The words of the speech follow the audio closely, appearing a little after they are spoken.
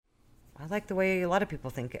I like the way a lot of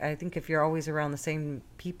people think. I think if you're always around the same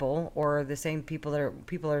people or the same people that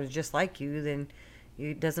are just like you, then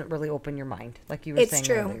it doesn't really open your mind, like you were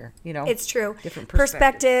saying earlier. You know, it's true. Different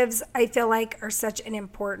perspectives, I feel like, are such an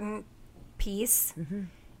important piece. Mm-hmm.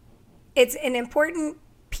 It's an important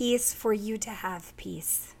piece for you to have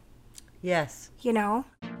peace. Yes. You know?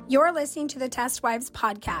 You're listening to the Test Wives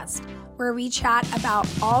podcast, where we chat about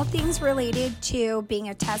all things related to being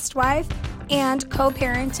a test wife and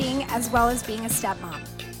co-parenting, as well as being a stepmom.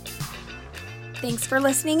 Thanks for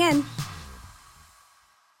listening in.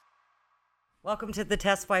 Welcome to the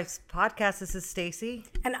Test Wives podcast. This is Stacy.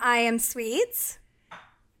 And I am Sweets.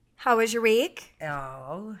 How was your week?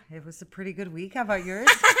 Oh, it was a pretty good week. How about yours?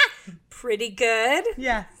 Pretty good.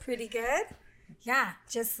 Yeah. Pretty good. Yeah,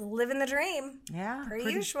 just living the dream. Yeah. Per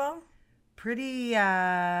usual. Pretty,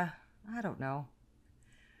 I don't know.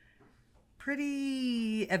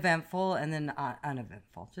 Pretty eventful and then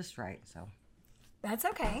uneventful. Just right, so. That's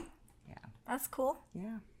okay. Yeah. That's cool.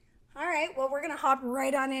 Yeah. All right, well, we're going to hop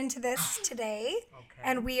right on into this today. Okay.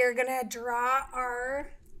 And we are going to draw our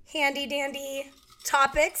handy-dandy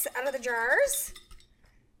topics out of the jars.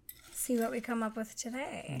 See what we come up with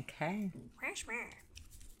today. Okay.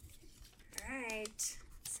 All right.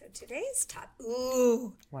 So today's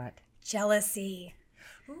Ooh. What? Jealousy.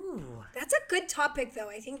 Ooh. That's a good topic, though.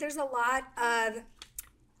 I think there's a lot of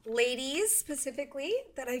ladies, specifically,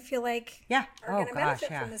 that I feel like are going to benefit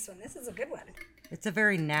from this one. This is a good one. It's a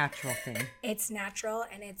very natural thing. It's natural,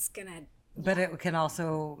 and it's going to... But it can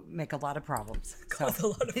also make a lot of problems. Cause a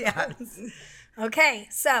lot of problems. Okay,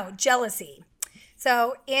 so jealousy.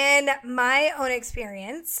 So in my own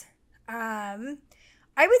experience, I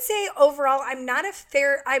would say overall,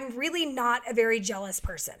 I'm really not a very jealous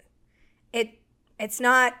person. It's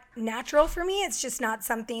not natural for me. It's just not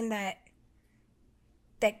something that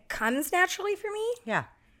comes naturally for me. Yeah.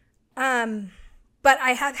 But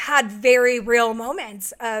I have had very real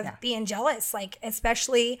moments of being jealous, like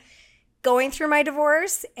especially going through my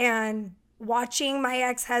divorce and watching my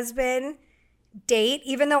ex-husband date,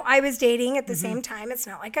 even though I was dating at the same time. It's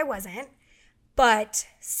not like I wasn't. But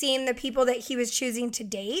seeing the people that he was choosing to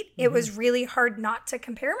date, it was really hard not to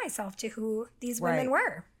compare myself to who these women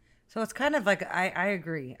were. So it's kind of like, I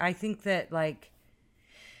agree. I think that, like,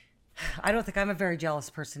 I don't think I'm a very jealous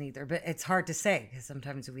person either, but it's hard to say because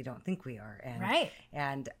sometimes we don't think we are. And, right.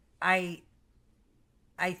 And I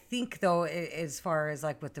think, though, as far as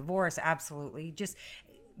like with divorce, absolutely. Just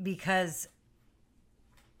because,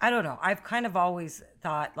 I don't know. I've kind of always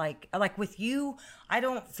thought like with you, I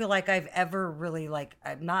don't feel like I've ever really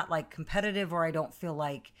I'm not like competitive, or I don't feel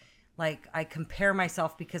like I compare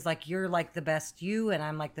myself because like you're like the best you and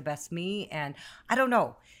I'm like the best me. And I don't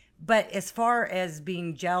know. But as far as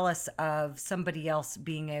being jealous of somebody else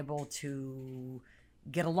being able to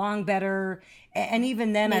get along better, and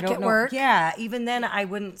even then, I don't know. Work. Yeah, even then, I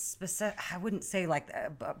wouldn't say like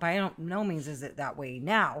by no means is it that way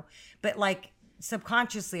now. But like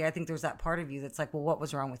subconsciously, I think there's that part of you that's like, well, what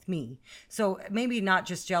was wrong with me? So maybe not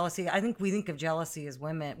just jealousy. I think we think of jealousy as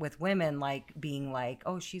women like being like,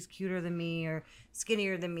 oh, she's cuter than me or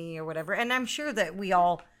skinnier than me or whatever. And I'm sure that we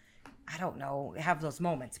all, I don't know, have those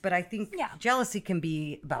moments. But I think jealousy can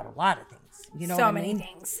be about a lot of things. You know, so many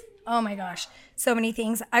things. Oh my gosh, so many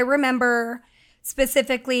things. I remember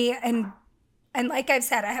specifically, and like I've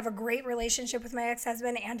said, I have a great relationship with my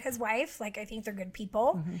ex-husband and his wife. Like, I think they're good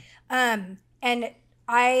people. And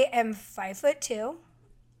I am 5'2".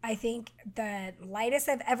 I think the lightest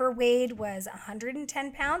I've ever weighed was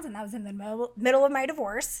 110 pounds, and that was in the middle of my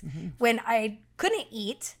divorce when I couldn't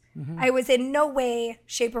eat. I was in no way,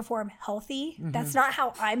 shape, or form healthy. That's not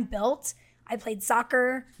how I'm built. I played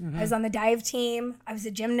soccer. I was on the dive team. I was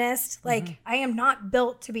a gymnast. Like, I am not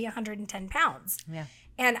built to be 110 pounds. Yeah.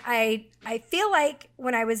 And I feel like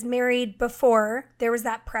when I was married before, there was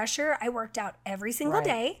that pressure. I worked out every single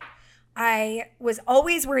day. I was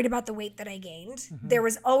always worried about the weight that I gained. There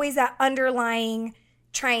was always that underlying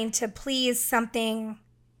trying to please something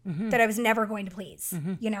that I was never going to please,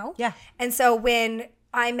 you know? Yeah. And so when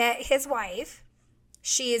I met his wife,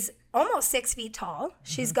 she's almost 6 feet tall.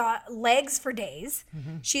 She's got legs for days.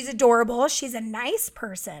 She's adorable. She's a nice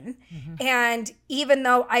person. And even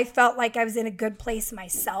though I felt like I was in a good place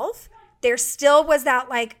myself, there still was that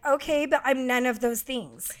like, okay, but I'm none of those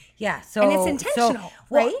things. Yeah. So, and it's intentional,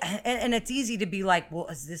 right? And it's easy to be like, well,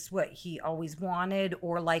 is this what he always wanted?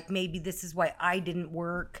 Or like, maybe this is why I didn't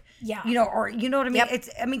work. Yeah. You know, or you know what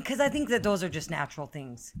I mean? Because I think that those are just natural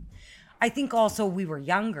things. I think also we were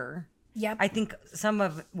younger. Yep. I think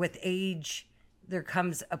with age, there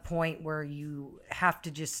comes a point where you have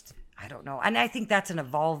to just, I don't know. And I think that's an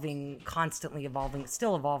evolving, constantly evolving,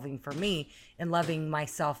 still evolving for me in loving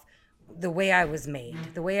myself the way I was made,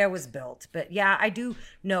 the way I was built. But yeah, I do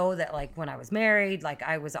know that like when I was married, like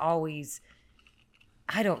I was always,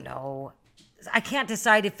 I don't know. I can't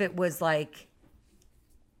decide if it was like,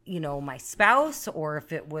 you know, my spouse or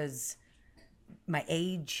if it was my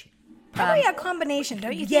age. Probably a combination,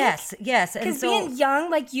 don't you think? Yes. And Because so, being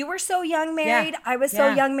young, like you were so young married, I was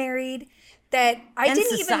so young married that I and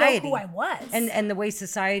didn't even know society. who I was. And the way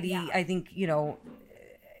society, I think, you know,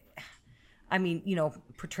 I mean, you know,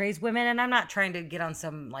 portrays women, and I'm not trying to get on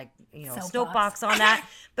some like, you know, soapbox on that,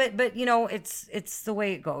 but you know, it's the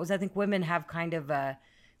way it goes. I think women have kind of a,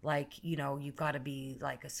 like, you know, you've got to be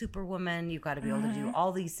like a superwoman. You've got to be able to do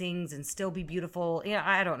all these things and still be beautiful. You know,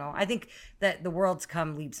 I don't know. I think that the world's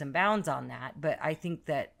come leaps and bounds on that. But I think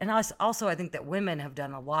that, and also I think that women have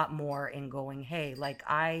done a lot more in going, hey, like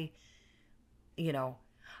you know,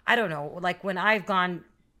 I don't know. Like when I've gone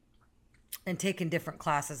and taken different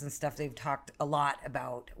classes and stuff, they've talked a lot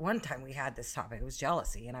about, one time we had this topic, it was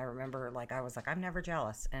jealousy. And I remember like, I was like, I'm never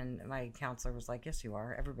jealous. And my counselor was like, yes, you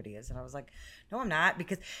are. Everybody is. And I was like, no, I'm not,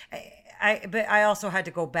 because but I also had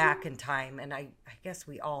to go back in time, and I guess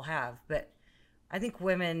we all have, but I think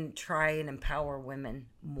women try and empower women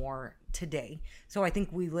more today. So I think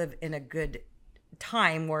we live in a good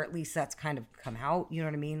time where at least that's kind of come out, you know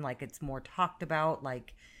what I mean? Like it's more talked about,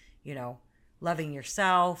 like, you know, loving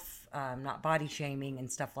yourself, not body shaming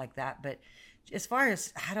and stuff like that. But as far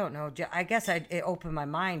as, I don't know, I guess it opened my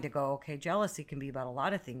mind to go, okay, jealousy can be about a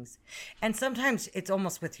lot of things. And sometimes it's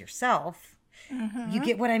almost with yourself. You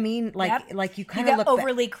get what I mean? Like, like you kind of look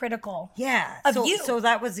overly critical. Yeah. Of so, you. So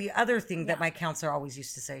that was the other thing that my counselor always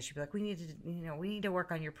used to say. She'd be like, we need to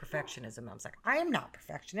work on your perfectionism. I was like, I am not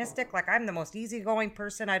perfectionistic. Like I'm the most easygoing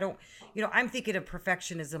person. I don't, you know, I'm thinking of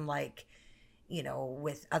perfectionism like, you know,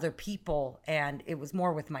 with other people, and it was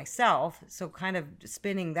more with myself. So kind of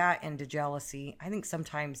spinning that into jealousy. I think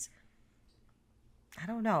sometimes, I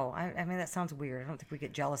don't know. I mean, that sounds weird. I don't think we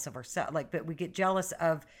get jealous of ourselves, like, but we get jealous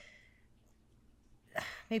of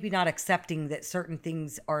maybe not accepting that certain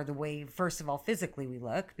things are the way, first of all, physically we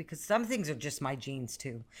look, because some things are just my genes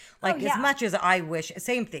too. Like as much as I wish,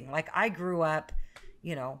 same thing. Like I grew up,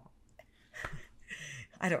 you know,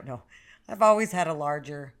 I don't know. I've always had a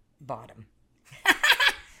larger bottom.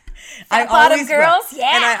 I bottom always girls, will,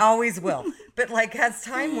 yeah. and I always will. But like as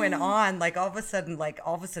time went on, like all of a sudden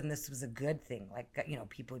this was a good thing. Like, you know,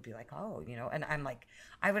 people would be like, oh, you know, and I'm like,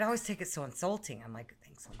 I would always take it so insulting. I'm like,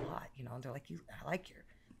 thanks a lot, you know. And they're like, I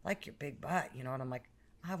like your big butt, you know. And I'm like,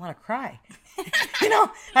 I want to cry. You know,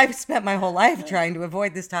 I've spent my whole life trying to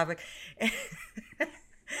avoid this topic,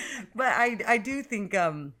 but I do think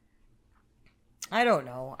I don't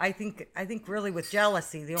know. I think really with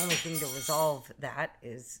jealousy, the only thing to resolve that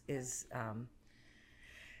is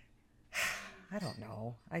I don't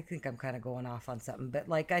know. I think I'm kind of going off on something, but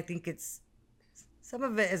like I think it's some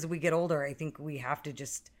of it as we get older. I think we have to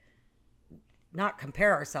just not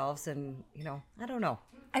compare ourselves, and you know, I don't know.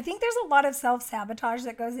 I think there's a lot of self-sabotage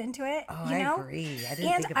that goes into it. Oh, you know? I agree. I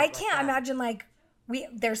didn't and think of it I like can't that. imagine like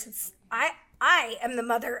I am the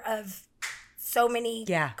mother of so many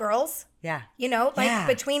girls. Yeah. You know, like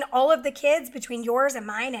between all of the kids, between yours and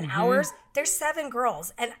mine and ours, there's 7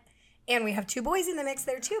 girls. And we have 2 boys in the mix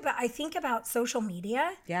there too. But I think about social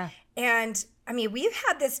media. Yeah. And I mean, we've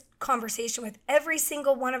had this conversation with every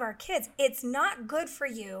single one of our kids. It's not good for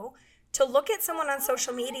you to look at someone on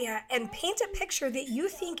social media and paint a picture that you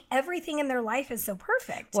think everything in their life is so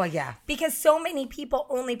perfect. Well, yeah. Because so many people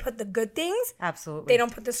only put the good things. Absolutely. They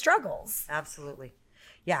don't put the struggles. Absolutely.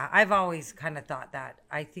 Yeah, I've always kind of thought that.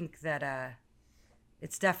 I think that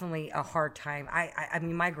it's definitely a hard time. I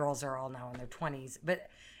mean, my girls are all now in their 20s, but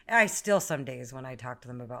I still, some days when I talk to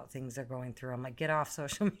them about things they're going through, I'm like, get off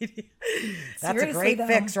social media. That's Seriously, a great though.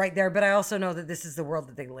 fix right there. But I also know that this is the world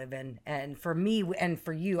that they live in. And for me and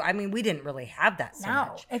for you, I mean, we didn't really have that so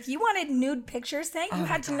much. If you wanted nude pictures thing, you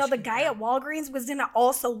had to know the guy at Walgreens was going to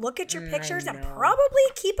also look at your pictures and probably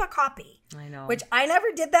keep a copy. I know. Which I never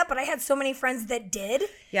did that, but I had so many friends that did.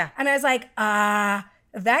 Yeah. And I was like,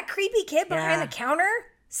 that creepy kid behind the counter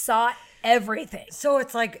saw everything. So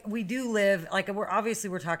it's like we do live, like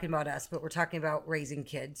we're talking about us, but we're talking about raising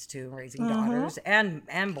kids too, raising daughters and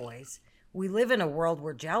boys. We live in a world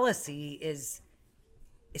where jealousy is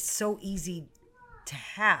so easy to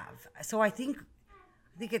have. So I think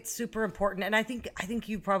it's super important, and I think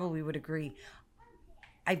you probably would agree.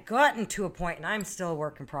 I've gotten to a point, and I'm still a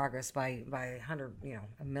work in progress by 100, you know,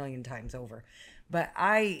 1,000,000 times over, but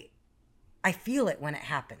I feel it when it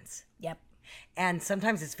happens. Yep. And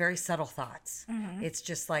sometimes it's very subtle thoughts. It's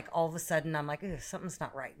just like all of a sudden I'm like, something's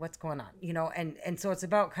not right. What's going on? And so it's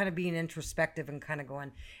about kind of being introspective and kind of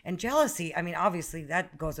going, and jealousy. I mean, obviously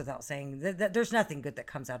that goes without saying that there's nothing good that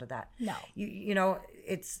comes out of that. No.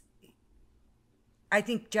 I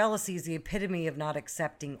think jealousy is the epitome of not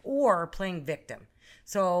accepting or playing victim.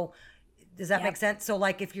 So does that make sense? So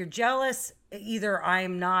like if you're jealous, either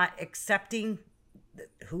I'm not accepting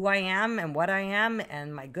who I am and what I am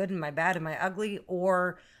and my good and my bad and my ugly,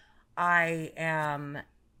 or I am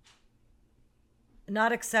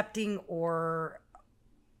not accepting, or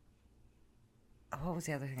what was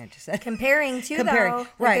the other thing I just said? Comparing, though. Like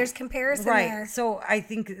right. There's comparison right. there. So I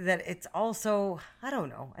think that it's also, I don't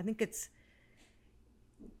know. I think it's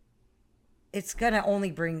going to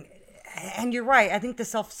only bring, and you're right. I think the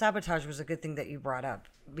self-sabotage was a good thing that you brought up,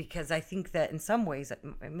 because I think that in some ways it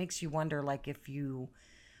makes you wonder, like, if you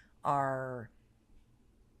are,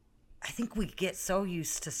 I think we get so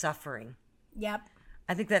used to suffering. Yep.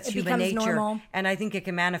 I think that's It human becomes nature. normal. And I think it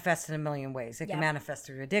can manifest in a million ways. It can Yep. manifest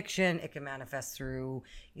through addiction. It can manifest through,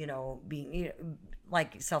 being,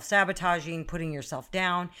 like self-sabotaging, putting yourself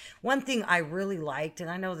down. One thing I really liked, and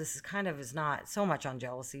I know this is not so much on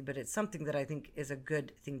jealousy, but it's something that I think is a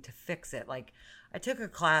good thing to fix it. Like, I took a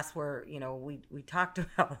class where, we talked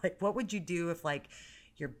about, like, what would you do if, like,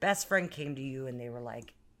 your best friend came to you and they were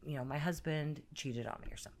like, my husband cheated on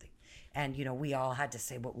me or something. And, we all had to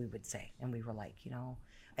say what we would say. And we were like,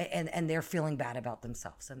 and they're feeling bad about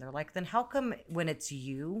themselves. And they're like, then how come when it's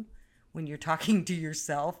you, when you're talking to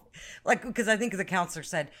yourself, like, because I think the counselor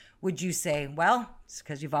said, would you say, well, it's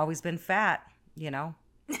because you've always been fat, No.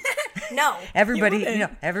 Everybody,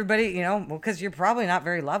 well, because you're probably not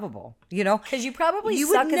very lovable, Because you probably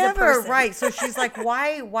you suck would as never, a person. right? So she's like,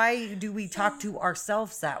 why do we talk to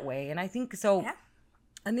ourselves that way? And I think so. Yeah.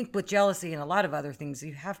 I think with jealousy and a lot of other things,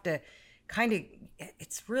 you have to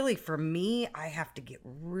it's really, for me, I have to get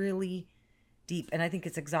really deep, and I think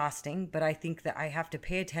it's exhausting, but I think that I have to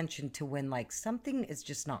pay attention to when, like, something is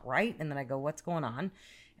just not right. And then I go, what's going on?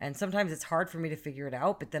 And sometimes it's hard for me to figure it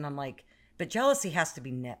out, but then I'm like, but jealousy has to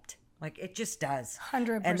be nipped. Like, it just does.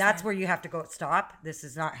 100%. And that's where you have to go, stop. This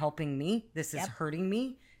is not helping me. This is hurting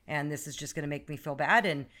me. And this is just going to make me feel bad.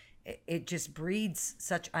 And it just breeds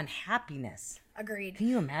such unhappiness. Agreed. Can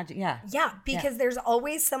you imagine? Yeah. Yeah, because there's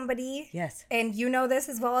always somebody. Yes. And you know this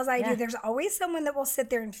as well as I do. There's always someone that will sit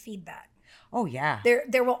there and feed that. Oh, yeah.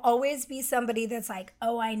 There will always be somebody that's like,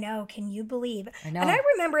 oh, I know. Can you believe? I know. And I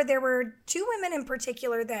remember there were two women in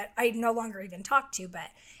particular that I no longer even talk to. But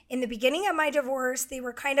in the beginning of my divorce, they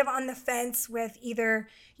were kind of on the fence with either,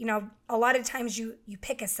 a lot of times you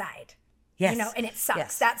pick a side. Yes. And it sucks.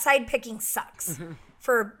 Yes. That side picking sucks. Mm-hmm.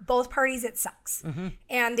 For both parties, it sucks. Mm-hmm.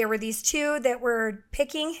 And there were these two that were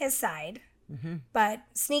picking his side, but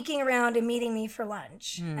sneaking around and meeting me for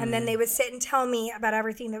lunch. And then they would sit and tell me about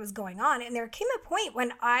everything that was going on. And there came a point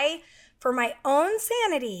when for my own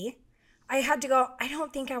sanity, I had to go, I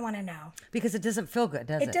don't think I want to know. Because it doesn't feel good,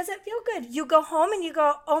 does it? It doesn't feel good. You go home and you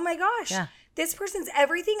go, oh my gosh, this person's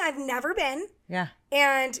everything I've never been. Yeah.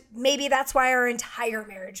 And maybe that's why our entire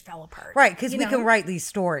marriage fell apart. Right, because we can write these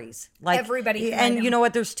stories. Like, everybody can. And you know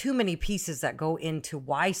what? There's too many pieces that go into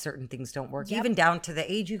why certain things don't work, even down to the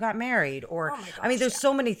age you got married. Or, I mean, there's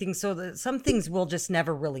so many things. So that some things we'll just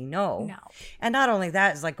never really know. No. And not only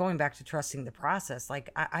that, is like going back to trusting the process. Like,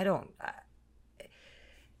 I don't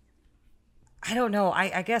know.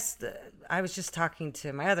 I guess I was just talking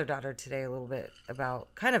to my other daughter today a little bit about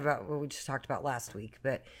what we just talked about last week,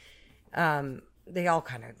 but they all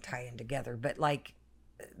kind of tie in together. But like,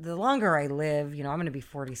 the longer I live, I'm going to be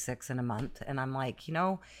 46 in a month, and I'm like,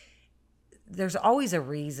 there's always a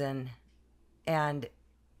reason, and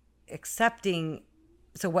accepting.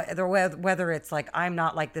 So whether it's like, I'm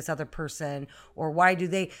not like this other person, or why do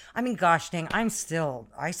they, I mean, gosh dang, I still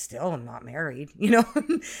am not married, Yeah.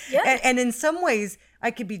 and in some ways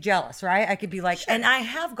I could be jealous, right? I could be like, and I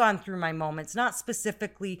have gone through my moments, not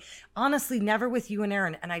specifically, honestly, never with you and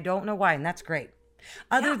Aaron. And I don't know why. And that's great.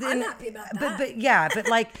 I'm happy about that. But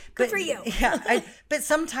like, good for you. Yeah. But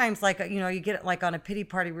sometimes, like, you get like on a pity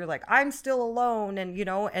party where you're like, I'm still alone.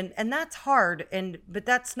 And, and that's hard. But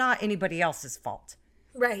that's not anybody else's fault.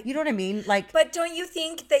 Right. You know what I mean? Like, but don't you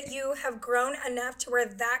think that you have grown enough to where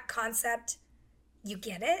that concept, you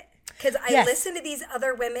get it? Because I listen to these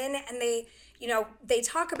other women and they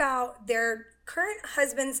talk about their current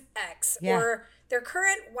husband's ex or their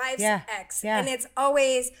current wife's ex. Yeah. And it's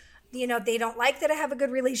always, they don't like that I have a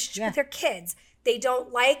good relationship with their kids. They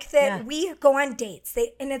don't like that Yeah. we go on dates.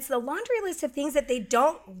 And it's the laundry list of things that they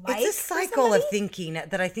don't like. It's a for cycle of somebody. thinking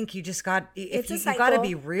that I think you just got. It's a You got to cycle.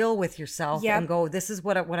 be real with yourself Yep. and go, this is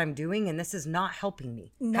what I'm doing, and this is not helping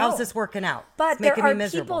me. No. How's this working out? But It's there making me are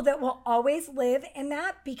miserable. people that will always live in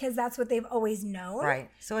that because that's what they've always known. Right.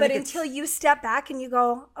 So I but think it's- until you step back and you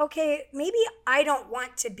go, okay, maybe I don't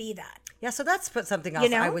want to be that. Yeah, so that's something else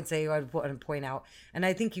know? I would say I'd want to point out, and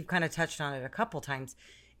I think you've kind of touched on it a couple times.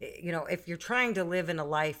 You know, if you're trying to live in a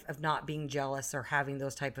life of not being jealous or having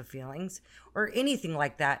those type of feelings or anything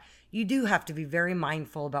like that, you do have to be very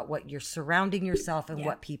mindful about what you're surrounding yourself and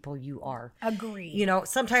what people you are. Agree. You know,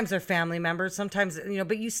 sometimes they're family members, sometimes, you know,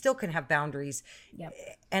 but you still can have boundaries. Yep.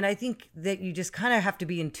 And I think that you just kind of have to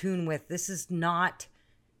be in tune with, this is not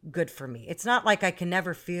good for me. It's not like I can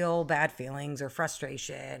never feel bad feelings or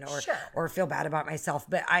frustration Sure. or feel bad about myself,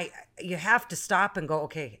 but you have to stop and go,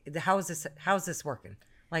 okay, how's this working?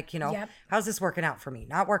 Like, you know, Yep. how's this working out for me?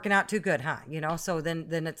 Not working out too good, huh? You know, so then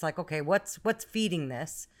it's like, okay, what's feeding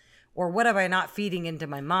this? Or what am I not feeding into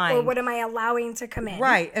my mind? Or what am I allowing to come in?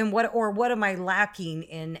 Right. And what am I lacking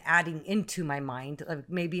in adding into my mind? Like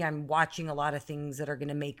maybe I'm watching a lot of things that are going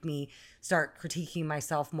to make me start critiquing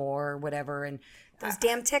myself more or whatever. And Those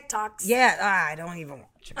damn TikToks. yeah, I don't even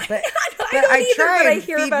watch them. But, don't I either, try but I and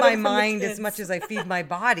hear feed about my it from the mind as kids. much as I feed my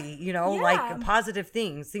body, you know, Yeah. like positive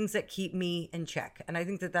things that keep me in check. And I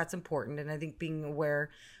think that that's important. And I think being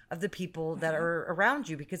aware of the people that are around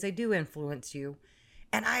you because they do influence you.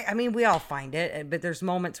 And I mean, we all find it, but there's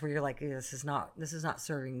moments where you're like, this is not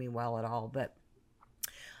serving me well at all. But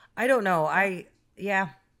I don't know. I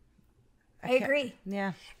agree.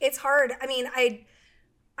 Yeah. It's hard. I mean,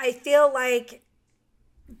 I feel like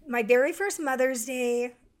my very first Mother's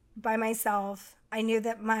Day by myself, I knew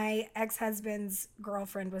that my ex-husband's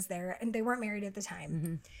girlfriend was there and they weren't married at the time.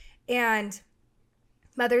 Mm-hmm. And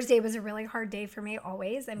Mother's Day was a really hard day for me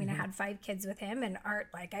always. I mean, Mm-hmm. I had 5 kids with him and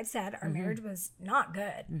like I've said, our marriage was not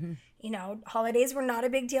good. Mm-hmm. You know, holidays were not a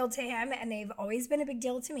big deal to him and they've always been a big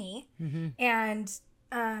deal to me. Mm-hmm. And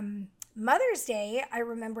Mother's Day, I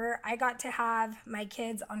remember I got to have my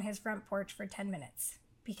kids on his front porch for 10 minutes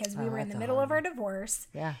because we were in the middle of our divorce.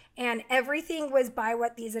 Yeah. And everything was by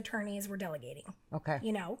what these attorneys were delegating, Okay.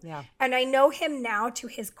 you know? Yeah. And I know him now to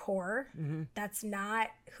his core. Mm-hmm. That's not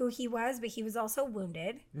who he was, but he was also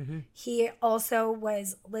wounded. Mm-hmm. He also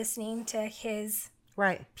was listening to his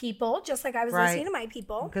Right. people, just like I was Right. listening to my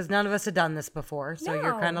people. Because none of us had done this before. So you're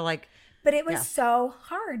No. kind of like, But it was Yeah. so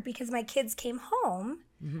hard because my kids came home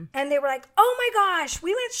Mm-hmm. and they were like, oh my gosh,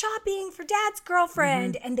 we went shopping for dad's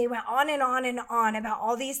girlfriend. Mm-hmm. And they went on and on and on about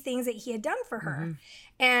all these things that he had done for her. Mm-hmm.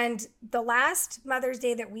 And the last Mother's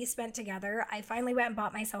Day that we spent together, I finally went and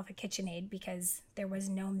bought myself a KitchenAid because there was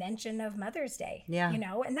no mention of Mother's Day. Yeah. You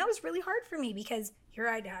know, and that was really hard for me because here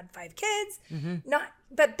I had 5 kids. Mm-hmm.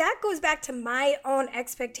 But that goes back to my own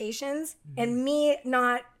expectations and me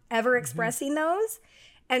not ever expressing those.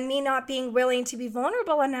 And me not being willing to be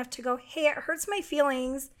vulnerable enough to go, hey, it hurts my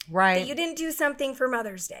feelings right. that you didn't do something for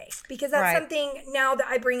Mother's Day. Because that's Right. something now that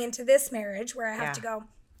I bring into this marriage where I have Yeah. to go,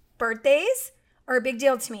 birthdays are a big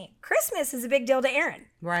deal to me. Christmas is a big deal to Aaron.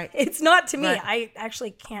 Right. It's not to me. Right. I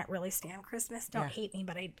actually can't really stand Christmas. Don't Yeah. hate me,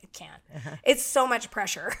 but I can't. It's so much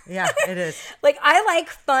pressure. Yeah, it is. Like, I like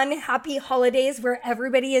fun, happy holidays where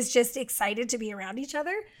everybody is just excited to be around each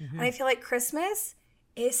other. And I feel like Christmas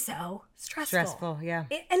is so stressful. Stressful. Yeah.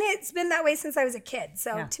 And it's been that way since I was a kid.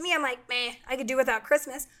 So Yeah. to me, I'm like, meh, I could do without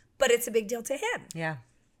Christmas, but it's a big deal to him, Yeah.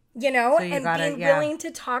 you know, So you and gotta- being yeah. willing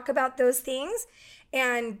to talk about those things.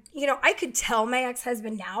 And, you know, I could tell my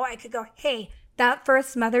ex-husband now, I could go, hey, that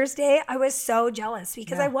first Mother's Day, I was so jealous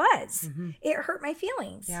because I was. It hurt my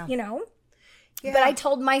feelings, Yeah. you know? Yeah. But I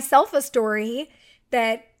told myself a story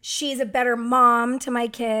that she's a better mom to my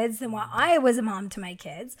kids than what I was a mom to my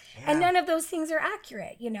kids. And none of those things are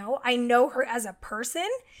accurate, you know? I know her as a person,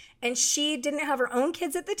 and she didn't have her own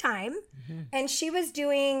kids at the time. And she was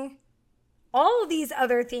doing all of these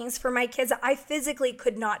other things for my kids that I physically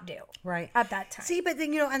could not do Right. at that time. See, but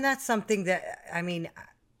then, you know, and that's something that, I mean,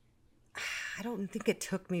 I don't think it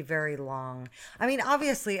took me very long. I mean,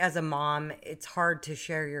 obviously, as a mom, it's hard to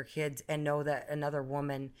share your kids and know that another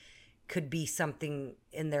woman could be something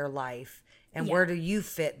in their life. And Yeah. where do you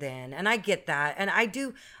fit then? And I get that. And I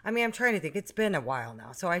do, I mean, I'm trying to think. It's been a while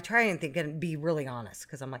now. So I try and think and be really honest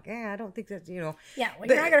because I'm like, I don't think that, you know. Yeah, well, But-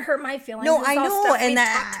 you're not going to hurt my feelings. No, It's I all know, stuff and we've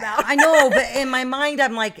that talked about. I know, but in my mind,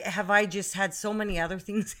 I'm like, have I just had so many other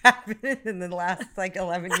things happen in the last like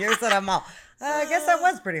 11 years that I'm all? I guess that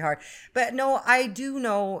was pretty hard. But no, I do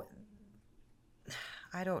know.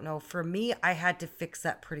 I don't know. For me, I had to fix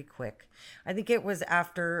that pretty quick. I think it was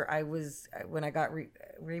after when I got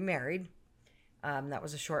remarried. That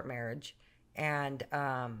was a short marriage. And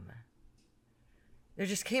there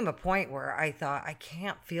just came a point where I thought, I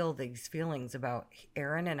can't feel these feelings about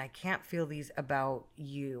Aaron, and I can't feel these about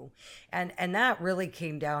you. And that really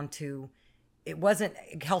came down to, it wasn't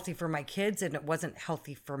healthy for my kids, and it wasn't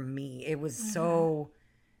healthy for me. It was so,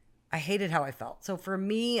 I hated how I felt. So for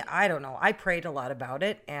me, I don't know. I prayed a lot about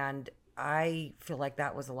it, and I feel like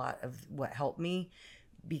that was a lot of what helped me,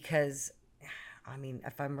 because, I mean,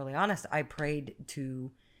 if I'm really honest, I prayed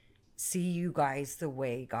to see you guys the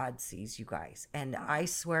way God sees you guys. And I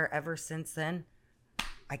swear ever since then,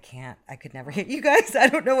 I could never hit you guys. I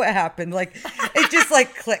don't know what happened. Like, it just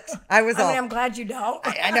like clicked. I mean, I'm glad you don't.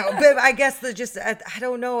 I know, but I guess I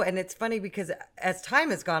don't know. And it's funny because as time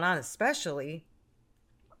has gone on, especially,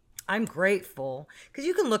 I'm grateful, because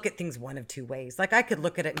you can look at things one of two ways. Like, I could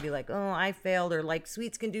look at it and be like, oh, I failed, or like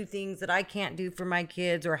Sweets can do things that I can't do for my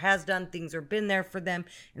kids, or has done things or been there for them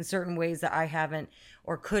in certain ways that I haven't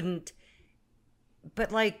or couldn't.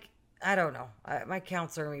 But like, I don't know. My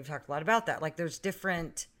counselor, and we've talked a lot about that. Like, there's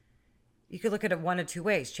different, you could look at it one of two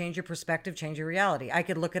ways. Change your perspective, change your reality. I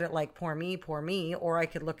could look at it like poor me, or I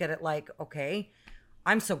could look at it like, okay,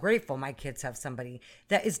 I'm so grateful my kids have somebody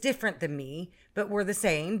that is different than me, but we're the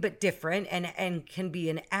same, but different, and can be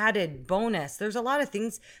an added bonus. There's a lot of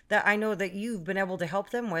things that I know that you've been able to help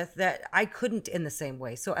them with that I couldn't in the same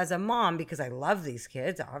way. So as a mom, because I love these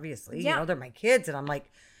kids, obviously, you know, they're my kids, and I'm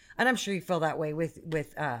like, and I'm sure you feel that way with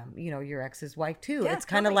you know, your ex's wife too. Yeah, it's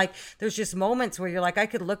kind of like, there's just moments where you're like, I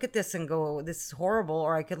could look at this and go, this is horrible,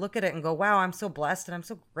 or I could look at it and go, wow, I'm so blessed and I'm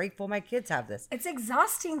so grateful my kids have this. It's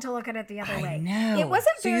exhausting to look at it the other way. I know. It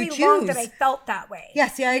wasn't So you very long that choose. I felt that way. Yeah,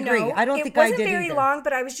 see, I agree. know? I don't think it I wasn't did very either. long,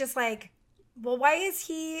 but I was just like, well, why is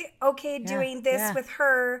he okay doing this with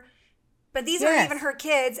her? But these aren't even her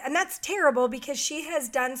kids. And that's terrible, because she has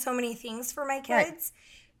done so many things for my kids. Right.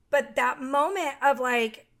 But that moment of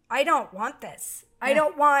like, I don't want this. I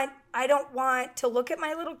don't want to look at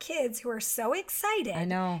my little kids who are so excited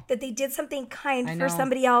that they did something kind for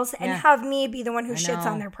somebody else, and have me be the one who shits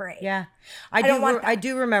on their parade. Yeah. I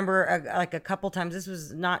do remember like a couple times, this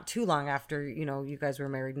was not too long after, you know, you guys were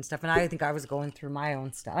married and stuff. And I think I was going through my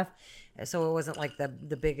own stuff. So it wasn't like the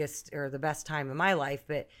biggest or the best time in my life,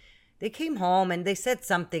 but they came home and they said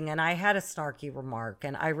something, and I had a snarky remark.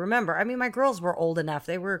 And I remember, I mean, my girls were old enough.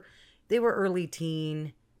 They were early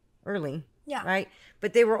teen. Yeah. Right.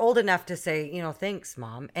 But they were old enough to say, you know, thanks,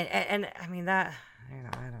 Mom. And I mean, that, you know,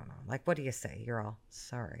 I don't know. Like, what do you say? You're all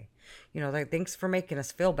sorry. You know, like, thanks for making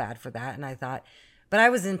us feel bad for that. And I thought, but I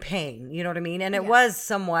was in pain, you know what I mean? And it was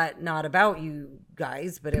somewhat not about you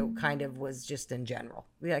guys, but it kind of was just in general.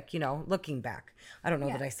 Like, you know, looking back, I don't know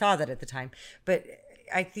that I saw that at the time, but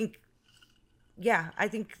I think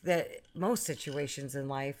that most situations in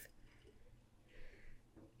life,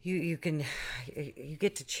 you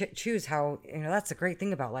get to choose how, you know, that's the great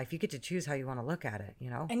thing about life. You get to choose how you want to look at it, you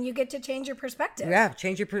know, and you get to change your perspective. Yeah,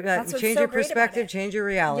 change your perspective, change your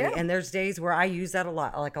reality. Yeah. And there's days where I use that a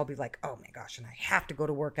lot. Like, I'll be like, oh my gosh, and I have to go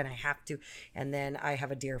to work, and I have to. And then I have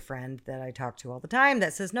a dear friend that I talk to all the time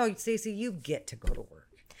that says, no, Stacey, you get to go to work.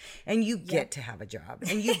 And you get to have a job,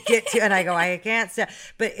 and you get to, and I go, I can't say,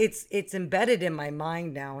 but it's embedded in my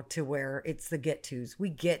mind now to where it's the get tos. We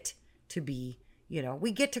get to be, you know,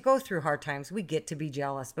 we get to go through hard times. We get to be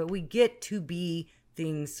jealous, but we get to be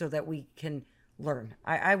things so that we can learn.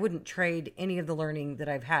 I wouldn't trade any of the learning that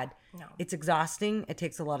I've had. No. It's exhausting. It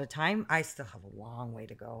takes a lot of time. I still have a long way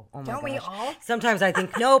to go. Oh my gosh. Don't we all? Sometimes I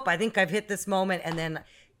think, nope, I think I've hit this moment, and then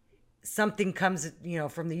something comes, you know,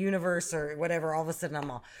 from the universe or whatever. All of a sudden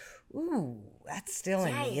I'm all, ooh, that's still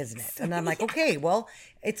in me, isn't it? And I'm like, okay, well,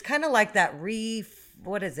 it's kind of like that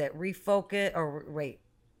refocus, or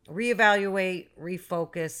reevaluate,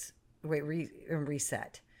 refocus, and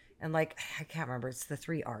reset. And like, I can't remember, it's the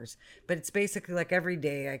 3 R's, but it's basically like every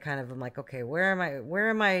day I kind of am like, okay, where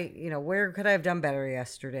am I, you know, where could I have done better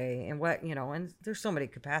yesterday? And what, you know, and there's so many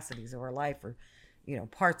capacities of our life, or, you know,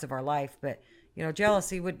 parts of our life, but, you know,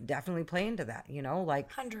 jealousy would definitely play into that, you know,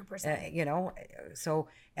 like 100%, you know, so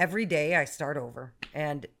every day I start over,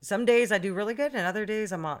 and some days I do really good, and other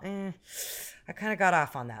days I'm all, I kind of got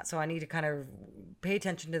off on that. So I need to kind of pay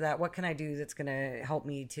attention to that. What can I do that's going to help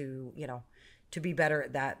me to, you know, to be better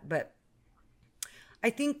at that? But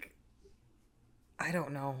I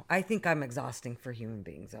don't know. I think I'm exhausting for human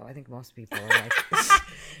beings, though. I think most people are like,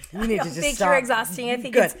 you need to just think stop. You're exhausting. I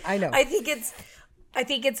think Good. I know. I think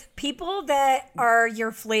it's people that are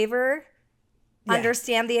your flavor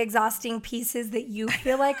understand the exhausting pieces that you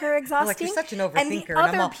feel like are exhausting. Like, you're such an overthinker. And the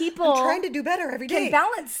other people I'm trying to do better every day. Can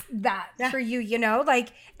balance that for you, you know? Like,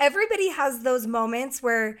 everybody has those moments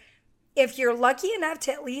where if you're lucky enough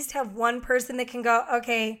to at least have one person that can go,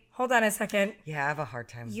 okay, hold on a second. Yeah, I have a hard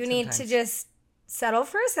time. You need to sometimes. just settle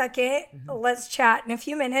for a second. Let's chat in a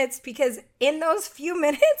few minutes, because in those few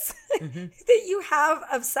minutes that you have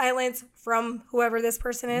of silence from whoever this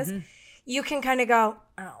person is, you can kind of go,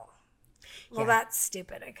 oh, well, that's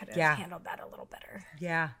stupid. I could have handled that a little better.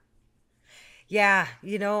 Yeah. Yeah,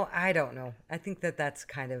 I don't know. I think that that's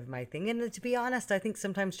kind of my thing. And to be honest, I think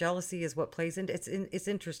sometimes jealousy is what plays into it's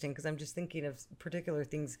interesting because I'm just thinking of particular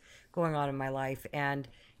things going on in my life. And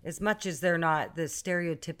as much as they're not the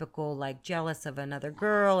stereotypical, like jealous of another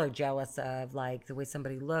girl or jealous of like the way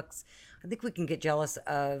somebody looks, I think we can get jealous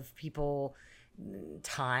of people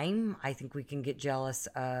time. I think we can get jealous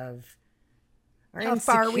of how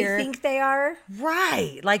far we think they are.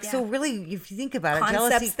 Right. Like, so really, if you think about it, concepts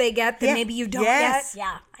jealousy, they get that maybe you don't get.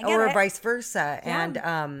 Yeah, I get or it. vice versa. Yeah.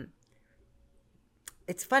 And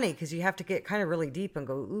it's funny because you have to get kind of really deep and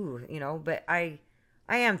go, ooh, but I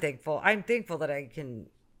am thankful. I'm thankful that I can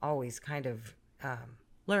always kind of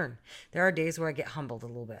learn. There are days where I get humbled a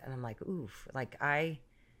little bit and I'm like, oof, like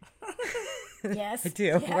Yes. I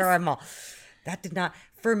do, where I'm all, that did not,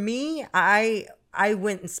 for me, I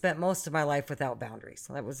went and spent most of my life without boundaries.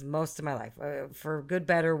 That was most of my life. For good,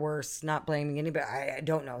 better, worse, not blaming anybody. I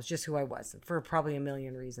don't know. It's just who I was for probably a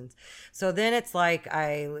million reasons. So then it's like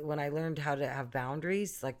when I learned how to have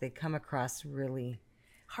boundaries, like they come across really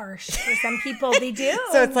harsh. For some people, they do.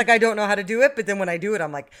 So it's like I don't know how to do it. But then when I do it,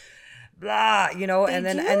 I'm like, blah, and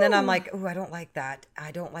then I'm like, oh, I don't like that.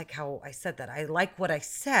 I don't like how I said that. I like what I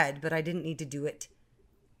said, but I didn't need to do it.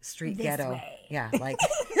 Street This ghetto. way. Yeah, like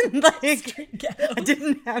Street ghetto. I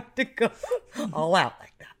didn't have to go all out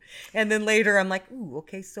like that. And then later I'm like, ooh,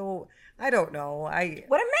 okay, so I don't know. What I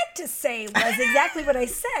meant to say was exactly what I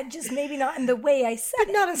said, just maybe not in the way I said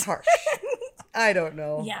it. Not as harsh. I don't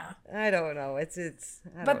know. Yeah. I don't know. I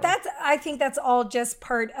but I think that's all just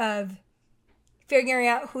part of figuring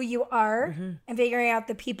out who you are and figuring out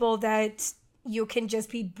the people that you can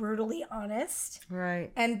just be brutally honest.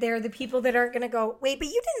 Right. And they're the people that aren't going to go, wait, but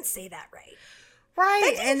you didn't say that right.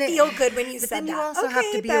 Right. That didn't feel good when you said that. But then you also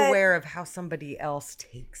have to be aware of how somebody else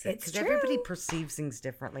takes it. Because everybody perceives things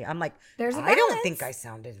differently. I'm like, I don't think I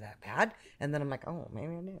sounded that bad. And then I'm like, oh,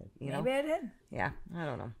 maybe I did. Maybe I did. Yeah. I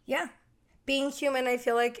don't know. Yeah. Being human, I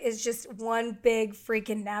feel like, is just one big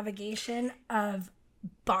freaking navigation of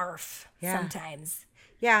barf sometimes.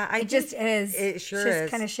 Yeah, it just is. It sure is. It's is.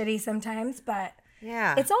 just kind of shitty sometimes, but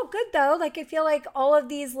yeah, it's all good though. Like I feel like all of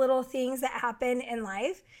these little things that happen in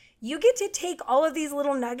life, you get to take all of these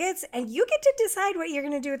little nuggets and you get to decide what you're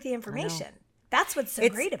going to do with the information. That's what's so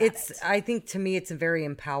great about it. I think to me, it's very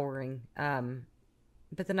empowering.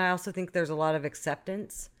 But then I also think there's a lot of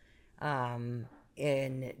acceptance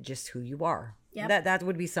in just who you are. Yep. That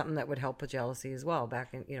would be something that would help with jealousy as well.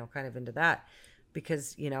 Back in kind of into that,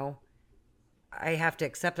 because I have to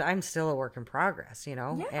accept it. I'm still a work in progress,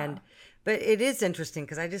 but it is interesting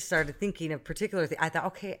because I just started thinking of particular things. I thought,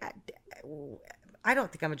 okay, I don't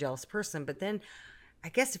think I'm a jealous person, but then I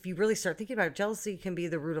guess if you really start thinking about it, jealousy can be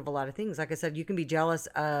the root of a lot of things. Like I said, you can be jealous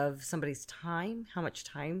of somebody's time, how much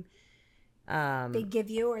time they give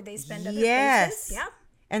you or they spend other places. Yeah.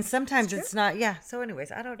 And sometimes it's not. Yeah. So anyways,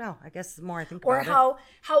 I don't know. I guess the more I think about it. Or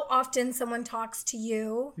how often someone talks to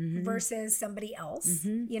you versus somebody else,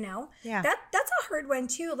 Yeah. That's a hard one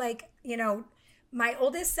too. Like, my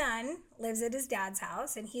oldest son lives at his dad's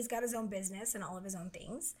house and he's got his own business and all of his own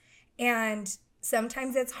things. And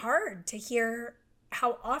sometimes it's hard to hear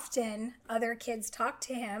how often other kids talk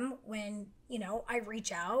to him when, I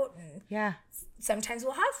reach out and sometimes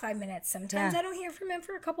we'll have 5 minutes. Sometimes I don't hear from him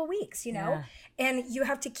for a couple weeks, and you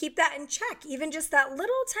have to keep that in check. Even just that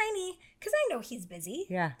little tiny, because I know he's busy.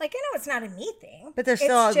 Yeah. Like I know it's not a me thing, but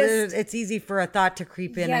it's easy for a thought to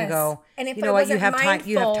creep in and go, and if you know what, you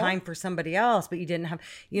have time for somebody else, but you didn't have,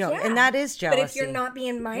 and that is jealousy. But if you're not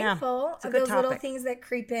being mindful of those little things that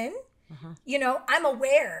creep in, I'm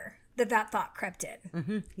aware that thought crept in.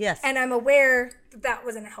 Mm-hmm. Yes. And I'm aware that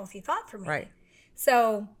wasn't a healthy thought for me. Right.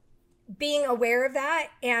 So being aware of that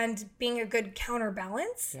and being a good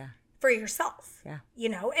counterbalance for yourself. Yeah.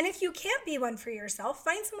 And if you can't be one for yourself,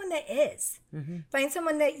 find someone that is. Mm-hmm. Find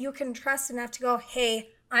someone that you can trust enough to go, hey,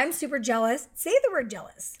 I'm super jealous. Say the word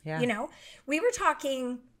jealous. Yeah. We were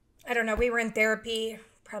talking, I don't know, we were in therapy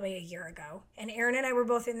probably a year ago. And Aaron and I were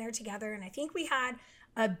both in there together. And I think we had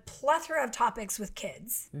a plethora of topics with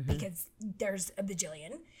kids because there's a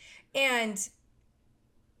bajillion. And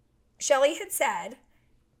Shelly had said,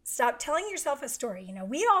 stop telling yourself a story.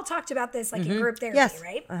 We all talked about this like in group therapy,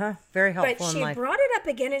 right? Very helpful. But she brought it up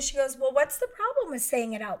again and she goes, well, what's the problem with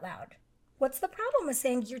saying it out loud? What's the problem with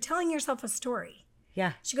saying you're telling yourself a story?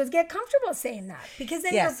 Yeah. She goes, get comfortable saying that, because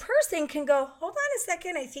then Yes. your person can go, hold on a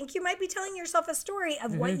second. I think you might be telling yourself a story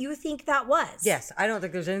of what you think that was. Yes, I don't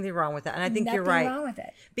think there's anything wrong with that. And I think you're Nothing right. wrong with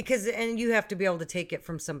it. Because and you have to be able to take it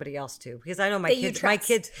from somebody else too. Because I know my That you kids, my trust.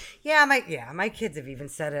 kids, my kids have even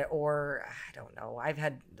said it, or I don't know. I've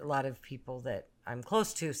had a lot of people that I'm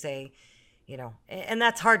close to say, you know, and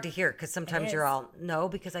that's hard to hear because sometimes you're is. all no,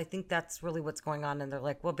 because I think that's really what's going on, and they're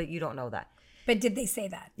like, well, but you don't know that. But did they say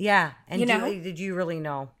that? Yeah, and You know? did you really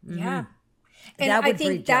know? Yeah. And That I would think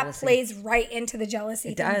breed that jealousy. plays right into the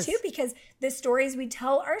jealousy thing does. too, because the stories we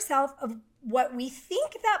tell ourselves of what we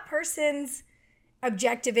think that person's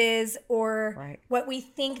objective is, or Right. what we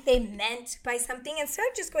think they meant by something, instead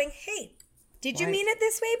of just going, hey, did you Right. mean it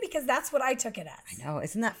this way? Because that's what I took it as. No,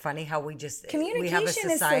 isn't that funny how we just we have a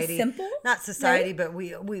Communication is so society, simple, not society, right? but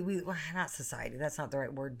we well, not society. That's not the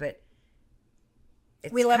right word, but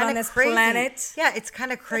it's We live kinda on this crazy. planet. Yeah, it's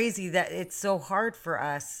kind of crazy that it's so hard for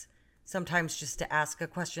us sometimes just to ask a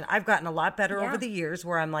question. I've gotten a lot better Yeah. over the years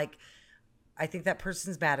where I'm like, I think that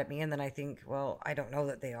person's mad at me, and then I think, well, I don't know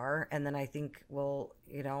that they are, and then I think, well,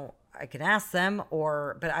 you know, I can ask them,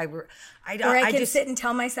 or I Or I can just sit and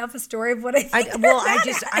tell myself a story of what I think. I they're I mad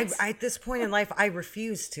at. at this point in life, I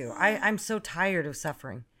refuse to. I'm so tired of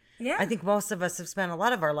suffering. Yeah. I think most of us have spent a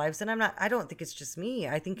lot of our lives, and I don't think it's just me.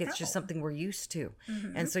 I think it's just No. something we're used to.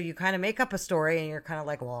 Mm-hmm. And so you kind of make up a story, and you're kind of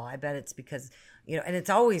like, well, I bet it's because, you know, and it's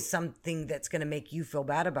always something that's going to make you feel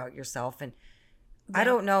bad about yourself. And I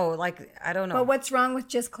don't know, like, I don't know. But what's wrong with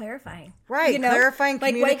just clarifying? Right, clarifying,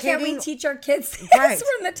 Like, why can't we communicating. teach our kids this Right,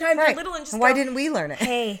 from the time right. they're little, and just And why go, didn't we learn it?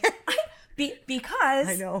 hey, because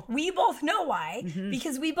I know. we both know why.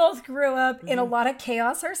 Because we both grew up in a lot of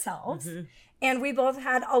chaos ourselves, and we both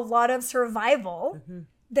had a lot of survival.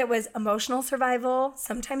 That was emotional survival,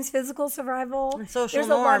 sometimes physical survival. And social There's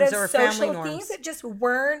a lot norms of or social family norms. things that just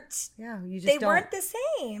weren't. Yeah, you just They don't. weren't the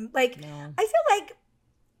same. Like No. I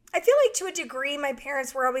feel like to a degree, my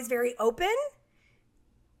parents were always very open,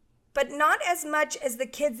 but not as much as the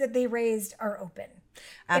kids that they raised are open.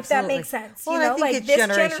 Absolutely. If that makes sense. Well, you and know, I think like it's this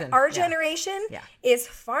generation. our Yeah. generation Yeah. is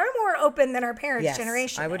far more open than our parents' Yes,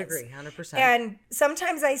 generation. I would is. agree, 100%. And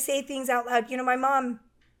sometimes I say things out loud. You know, my mom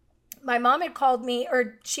had called me,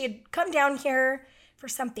 or she had come down here for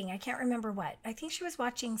something. I can't remember what. I think she was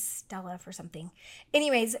watching Stella for something.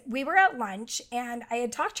 Anyways, we were at lunch, and I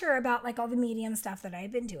had talked to her about like all the medium stuff that I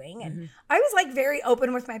had been doing. And I was like very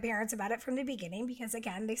open with my parents about it from the beginning, because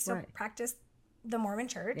again, they still Right. practice the Mormon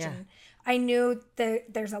church. Yeah. And I knew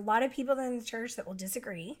that there's a lot of people in the church that will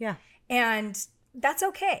disagree. Yeah. And that's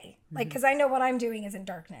okay. Like, because I know what I'm doing is in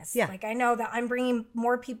darkness. Yeah. Like, I know that I'm bringing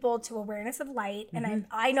more people to awareness of light, and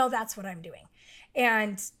I know that's what I'm doing.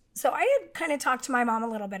 And so I had kind of talked to my mom a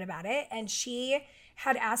little bit about it, and she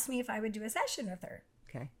had asked me if I would do a session with her.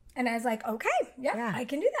 Okay. And I was like, okay, Yeah. I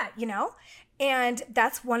can do that, you know? And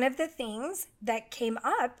that's one of the things that came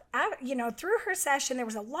up, through her session. There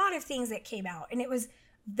was a lot of things that came out, and it was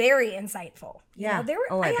very insightful. You Yeah. know, there were,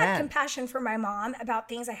 Oh, I I had bet. compassion for my mom about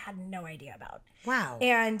things I had no idea about. Wow.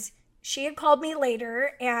 And she had called me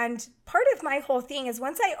later, and part of my whole thing is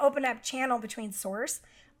once I open up channel between source,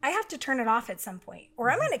 I have to turn it off at some point,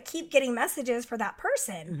 or I'm going to keep getting messages for that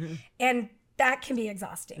person. And that can be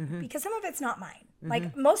exhausting because some of it's not mine.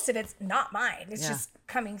 Like most of it's not mine. It's Yeah. just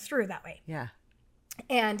coming through that way. Yeah.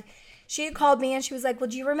 And she had called me, and she was like, well,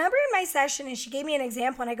 do you remember in my session? And she gave me an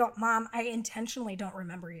example, and I go, Mom, I intentionally don't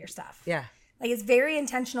remember your stuff. Yeah. Like, it's very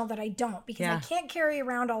intentional that I don't, because I Yeah. can't carry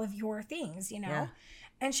around all of your things, you know? Yeah.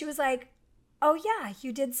 And she was like, oh, yeah,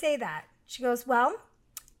 you did say that. She goes, well,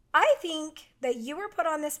 I think that you were put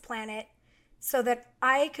on this planet so that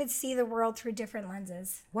I could see the world through different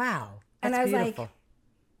lenses. Wow. And That's I was like, beautiful.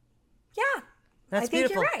 Yeah, That's I think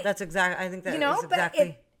beautiful. you're right. That's exactly. I think that you know, is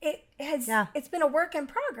exactly. but it has Yeah. it's been a work in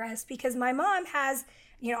progress, because my mom has,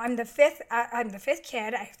 you know, I'm the fifth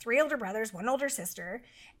kid. I have 3 older brothers, 1 older sister,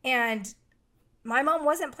 and my mom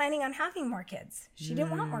wasn't planning on having more kids. She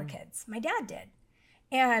didn't want more kids. My dad did.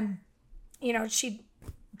 And you know,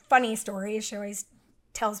 funny story, she always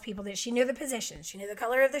tells people that she knew the positions, she knew the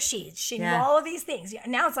color of the sheets, she knew Yeah. all of these things.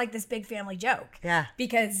 Now it's like this big family joke. Yeah.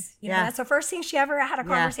 Because, you know, Yeah. that's the first thing she ever had a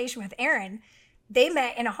conversation with Aaron. They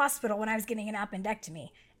met in a hospital when I was getting an appendectomy.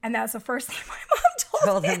 And that was the first thing my mom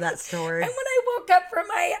told him him that story. And when I woke up from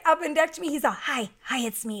my appendectomy, he's like, hi,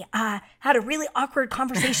 it's me. Had a really awkward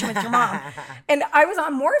conversation with your mom. And I was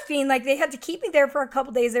on morphine. Like, they had to keep me there for a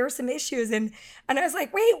couple days. There were some issues. And I was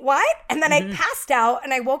like, wait, what? And then I passed out,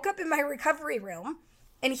 and I woke up in my recovery room,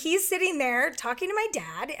 and he's sitting there talking to my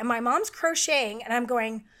dad, and my mom's crocheting. And I'm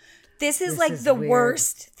going, this is like is the weird.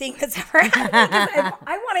 worst thing that's ever happened, because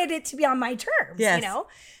I wanted it to be on my terms, Yes. you know?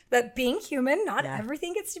 But being human, not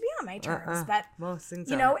everything gets to be on my terms. But most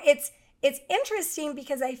things you know, it's interesting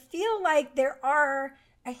because I feel like there are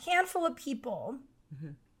a handful of people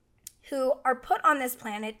who are put on this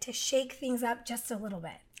planet to shake things up just a little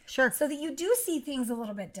bit. Sure. So that you do see things a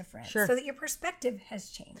little bit different. Sure. So that your perspective has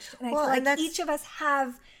changed. And I Well, feel and like that's- each of us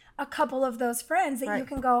have a couple of those friends that you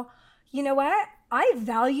can go, you know what? I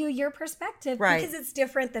value your perspective because it's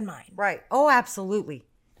different than mine. Right. Oh, absolutely.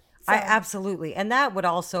 I absolutely. And that would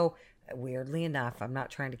also, weirdly enough, I'm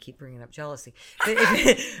not trying to keep bringing up jealousy, but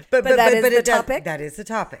that is the topic. That is the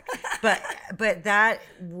topic. But that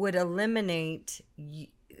would eliminate,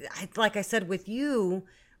 like I said with you,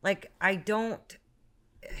 like I don't.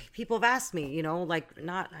 People have asked me, you know, like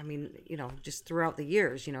not. I mean, you know, just throughout the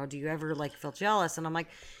years, you know, do you ever like feel jealous? And I'm like,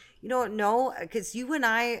 you know, no, because you and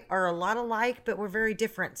I are a lot alike, but we're very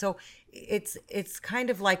different. So it's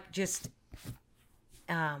kind of like just,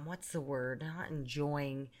 what's the word? Not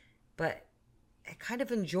enjoying, but kind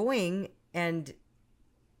of enjoying and,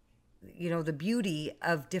 you know, the beauty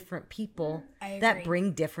of different people that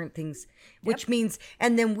bring different things, which means,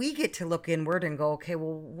 and then we get to look inward and go, okay,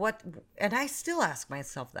 well, what, and I still ask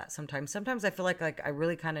myself that sometimes. Sometimes I feel like I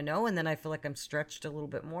really kind of know, and then I feel like I'm stretched a little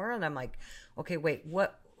bit more, and I'm like, okay, wait,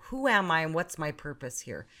 who am I and what's my purpose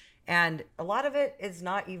here? And a lot of it is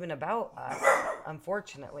not even about us,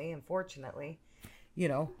 unfortunately, you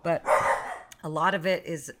know, but a lot of it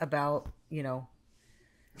is about, you know.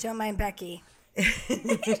 Don't mind Becky.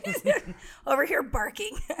 Over here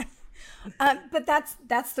barking. But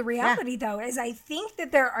that's the reality though, is I think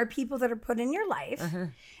that there are people that are put in your life.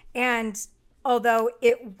 And although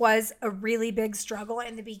it was a really big struggle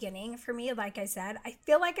in the beginning for me, like I said, I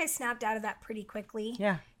feel like I snapped out of that pretty quickly.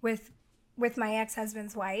 Yeah. With my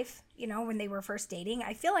ex-husband's wife, you know, when they were first dating,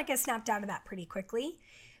 I feel like I snapped out of that pretty quickly.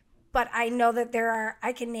 But I know that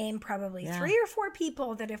I can name probably 3 or 4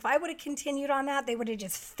 people that if I would have continued on that, they would have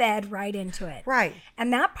just fed right into it. Right.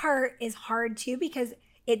 And that part is hard too, because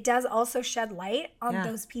it does also shed light on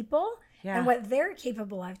those people and what they're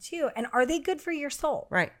capable of too. And are they good for your soul?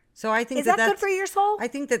 Right. So I think is that good for your soul? I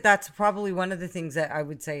think that's probably one of the things that I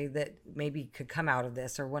would say that maybe could come out of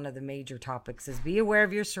this, or one of the major topics, is be aware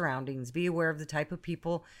of your surroundings, be aware of the type of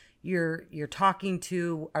people you're talking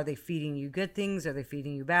to. Are they feeding you good things? Are they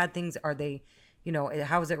feeding you bad things? Are they, you know,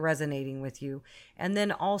 how is it resonating with you? And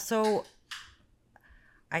then also,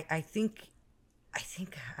 I think,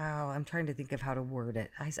 oh, I'm trying to think of how to word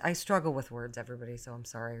it. I struggle with words, everybody, so I'm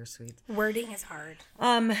sorry, or sweet. Wording is hard.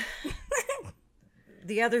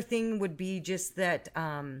 The other thing would be just that,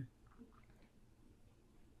 I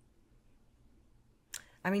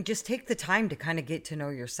mean, just take the time to kind of get to know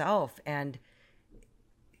yourself. And,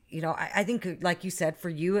 you know, I think, like you said, for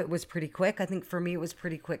you, it was pretty quick. I think for me, it was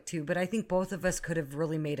pretty quick too. But I think both of us could have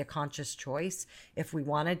really made a conscious choice if we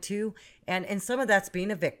wanted to. And some of that's being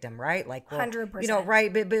a victim, right? Like, well, 100%. You know,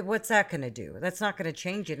 right. But what's that going to do? That's not going to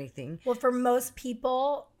change anything. Well, for most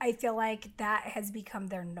people, I feel like that has become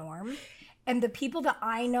their norm. And the people that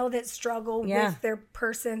I know that struggle with their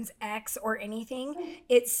person's ex or anything,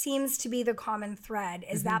 it seems to be the common thread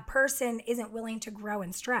is that person isn't willing to grow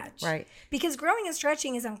and stretch. Right. Because growing and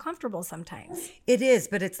stretching is uncomfortable sometimes. It is,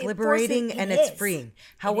 but it's liberating and it's freeing.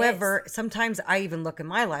 However, is. sometimes I even look in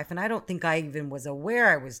my life and I don't think I even was aware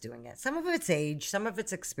I was doing it. Some of it's age, some of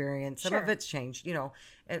it's experience, some of it's changed, you know,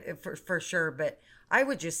 for sure. But I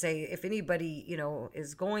would just say, if anybody, you know,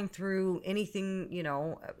 is going through anything, you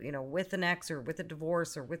know, with an ex or with a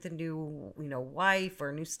divorce or with a new, you know, wife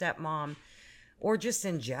or a new stepmom, or just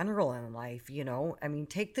in general in life, you know, I mean,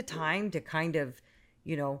 take the time to kind of,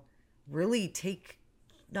 you know, really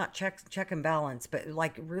not check and balance, but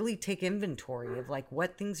like really take inventory of like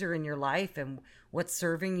what things are in your life and what's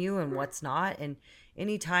serving you and what's not. And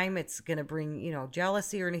anytime it's going to bring, you know,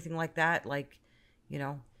 jealousy or anything like that, like, you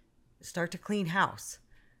know, start to clean house.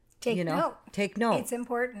 Take note. Take note. It's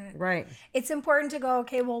important. Right. It's important to go,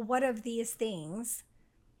 okay, well, what of these things?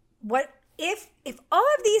 What if all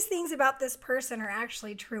of these things about this person are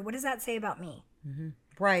actually true, what does that say about me? Mm-hmm.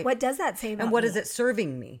 Right. What does that say about me? And what is it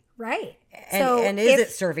serving me? Right. And is it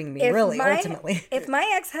serving me, really, ultimately? If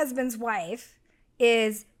my ex-husband's wife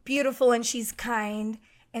is beautiful and she's kind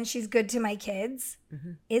and she's good to my kids,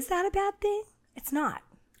 is that a bad thing? It's not.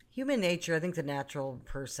 Human nature, I think the natural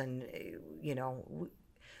person, you know,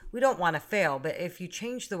 we don't want to fail, but if you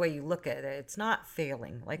change the way you look at it, it's not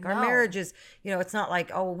failing. Like our marriage is, you know, it's not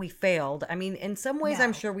like, oh, we failed. I mean, in some ways,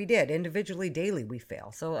 I'm sure we did. Individually, daily, we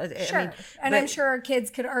fail. So, sure. I mean, and I'm sure our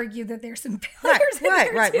kids could argue that there's some failures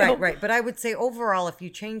right. But I would say overall, if you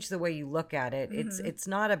change the way you look at it, it's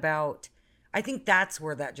not about, I think that's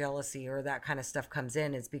where that jealousy or that kind of stuff comes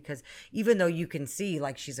in, is because even though you can see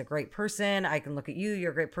like she's a great person, I can look at you,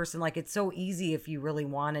 you're a great person. Like it's so easy if you really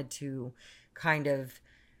wanted to kind of,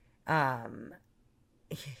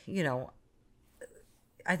 you know,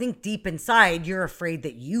 I think deep inside you're afraid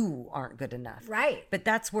that you aren't good enough. Right. But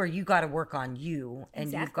that's where you got to work on you,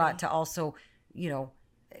 and you've got to also, you know,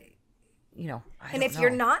 and if you're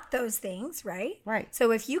not those things, right? Right.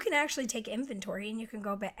 So if you can actually take inventory and you can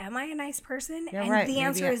go, but am I a nice person? Yeah, and right. the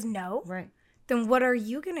answer is no. Right. Then what are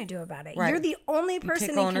you going to do about it? Right. You're the only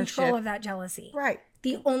person in control of that jealousy. Right.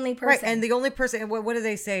 The only person. Right. And the only person, what do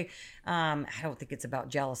they say? I don't think it's about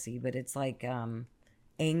jealousy, but it's like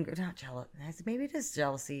anger, not jealous. Maybe it is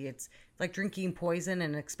jealousy. It's like drinking poison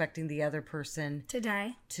and expecting the other person to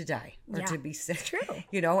die or to be sick. True.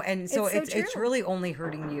 You know, and so it's true. really only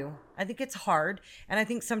hurting you. I think it's hard. And I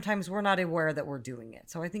think sometimes we're not aware that we're doing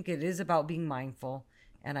it. So I think it is about being mindful.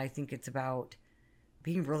 And I think it's about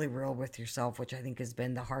being really real with yourself, which I think has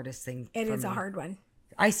been the hardest thing. It is a hard one.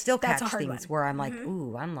 I still catch things one. where I'm like,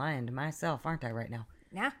 ooh, I'm lying to myself, aren't I, right now?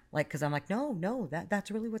 Yeah. Like, because I'm like, no,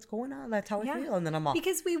 that's really what's going on. That's how I feel. And then I'm all.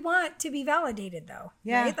 Because we want to be validated, though.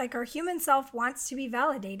 Yeah. Right? Like our human self wants to be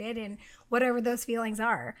validated in whatever those feelings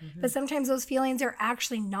are. But sometimes those feelings are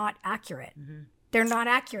actually not accurate. They're not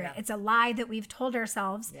accurate. It's a lie that we've told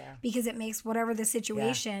ourselves because it makes whatever the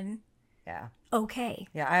situation okay.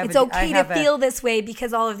 Yeah, it's okay to feel this way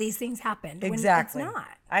because all of these things happened. Exactly. When it's not.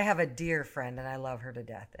 I have a dear friend, and I love her to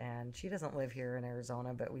death. And she doesn't live here in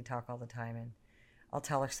Arizona, but we talk all the time. And I'll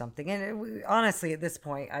tell her something. And honestly, at this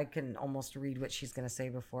point, I can almost read what she's going to say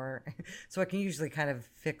before. So I can usually kind of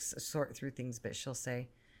sort through things. But she'll say,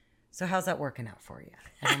 so how's that working out for you?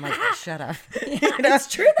 And I'm like, shut up. It's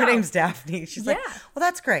true, though. Her name's Daphne. She's like, well,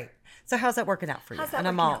 that's great. So how's that working out for you? And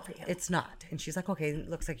I'm all, it's not. And she's like, okay, it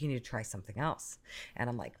looks like you need to try something else. And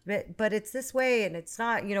I'm like, but it's this way, and it's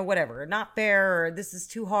not, whatever, not fair, or this is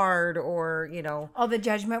too hard, or, all the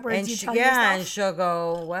judgment words you tell yourself. Yeah, and she'll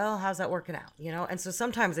go, well, how's that working out? And so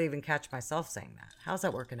sometimes I even catch myself saying that. How's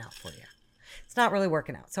that working out for you? It's not really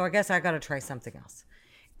working out. So I guess I got to try something else.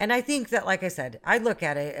 And I think that, like I said, I look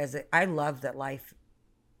at it as I love that life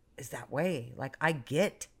is that way. Like I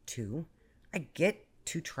get to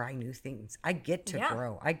try new things. I get to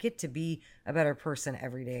grow. I get to be a better person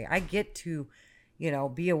every day. I get to,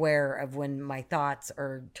 be aware of when my thoughts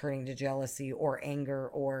are turning to jealousy or anger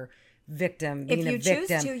or victim, being a victim. If you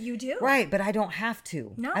choose to, you do. Right, but I don't have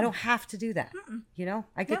to. No. I don't have to do that.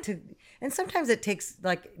 I get to, and sometimes it takes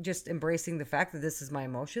like just embracing the fact that this is my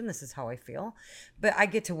emotion, this is how I feel, but I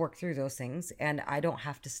get to work through those things, and I don't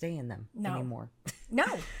have to stay in them anymore. No.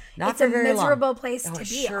 Not it's for a very miserable long. place to be,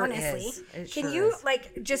 sure honestly. Is. Can you,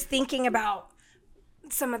 like, just thinking about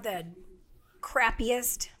some of the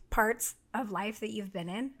crappiest parts of life that you've been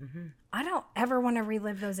in, I don't ever want to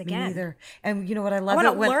relive those again. Me neither. And you know what? I love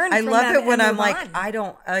it when I'm like, I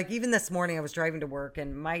don't, like, even this morning I was driving to work,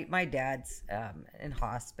 and my dad's in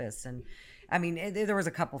hospice, and I mean, there was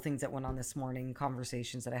a couple things that went on this morning,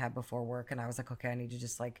 conversations that I had before work, and I was like, okay, I need to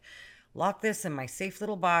just like lock this in my safe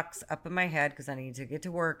little box up in my head, because I need to get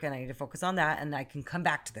to work and I need to focus on that, and I can come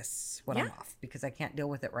back to this when I'm off, because I can't deal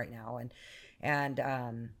with it right now. And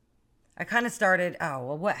I kind of started,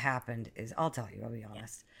 what happened is, I'll tell you, I'll be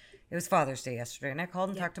honest. It was Father's Day yesterday, and I called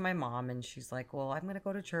and talked to my mom, and she's like, well, I'm going to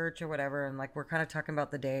go to church or whatever. And like, we're kind of talking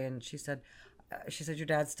about the day, and she said, your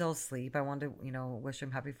dad's still asleep. I wanted to, wish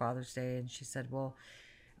him happy Father's Day. And she said, well,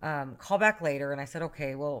 call back later. And I said,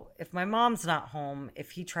 okay, well, if my mom's not home,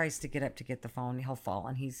 if he tries to get up to get the phone, he'll fall.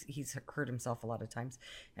 And he's hurt himself a lot of times,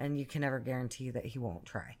 and you can never guarantee that he won't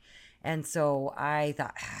try. And so I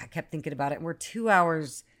thought, I kept thinking about it. And we're 2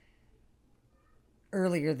 hours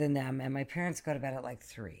earlier than them, and my parents go to bed at like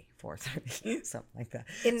 4:30, something like that.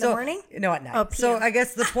 In the morning? No, at night. Oh, so I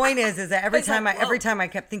guess the point is that every time I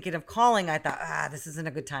kept thinking of calling, I thought, this isn't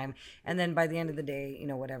a good time. And then by the end of the day,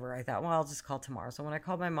 whatever, I thought, well, I'll just call tomorrow. So when I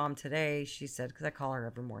called my mom today, she said, because I call her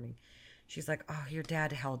every morning, she's like, oh, your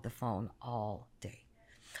dad held the phone all day.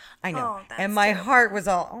 I know. And my heart was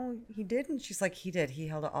all, oh, he did? And she's like, he did. He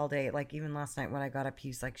held it all day. Like, even last night when I got up,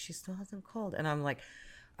 he's like, she still hasn't called. And I'm like,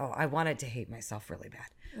 oh, I wanted to hate myself really bad.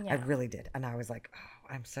 Yeah. I really did. And I was like, oh,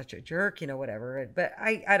 I'm such a jerk, whatever. But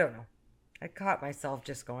I don't know. I caught myself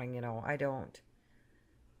just going, I don't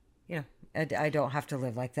have to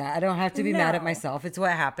live like that. I don't have to be mad at myself. It's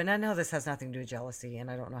what happened. I know this has nothing to do with jealousy, and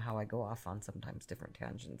I don't know how I go off on sometimes different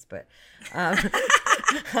tangents, but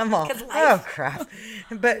I'm all, oh crap.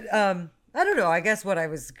 But I don't know. I guess what I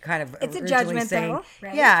was kind of It's a originally judgment, saying, though,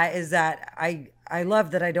 right? yeah, is that I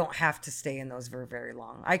love that I don't have to stay in those for very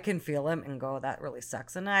long. I can feel him and go, that really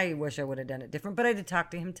sucks. And I wish I would have done it different, but I did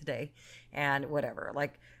talk to him today and whatever.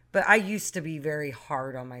 Like, but I used to be very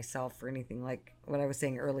hard on myself for anything. Like what I was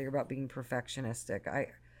saying earlier about being perfectionistic.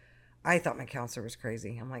 I thought my counselor was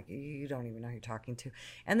crazy. I'm like, you don't even know who you're talking to.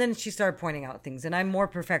 And then she started pointing out things, and I'm more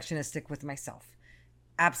perfectionistic with myself.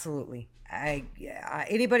 Absolutely.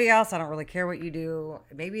 Anybody else, I don't really care what you do.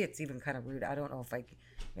 Maybe it's even kind of rude. I don't know if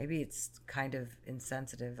maybe it's kind of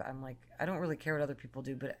insensitive. I'm like, I don't really care what other people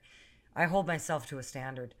do, but I hold myself to a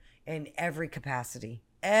standard in every capacity,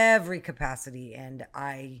 and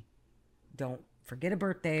I don't forget a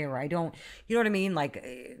birthday, or I don't, you know what I mean?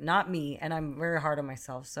 Like, not me. And I'm very hard on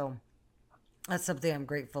myself. So that's something I'm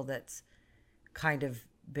grateful that's kind of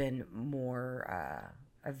been more,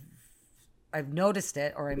 I've noticed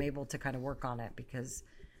it, or I'm able to kind of work on it, because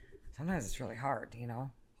sometimes it's really hard, you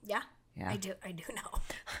know? Yeah. Yeah. I do know.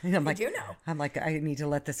 I'm like, I do know. I'm like, I need to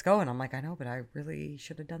let this go. And I'm like, I know, but I really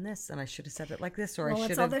should have done this, and I should have said it like this, or Well, I it's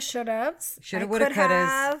should all have. the should-haves. Shoulda, I woulda, could couldas.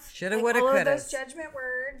 have. Shoulda, like, woulda, all of couldas. those judgment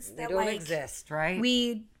words They that don't like exist, right?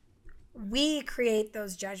 we create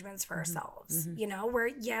those judgments for ourselves. You know, where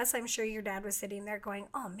yes, I'm sure your dad was sitting there going,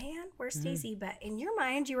 "Oh man, where's Stacy?" But in your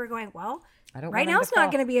mind, you were going, "Well, I don't right want him now to it's not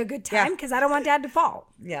fall." going to be a good Yeah. time because I don't want dad to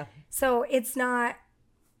fall." Yeah. So it's not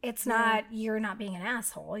you're not being an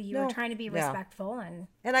asshole. You were No. trying to be Yeah. respectful and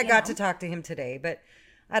And I you got know. to talk to him today, but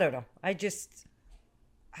I don't know. I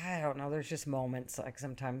don't know. There's just moments like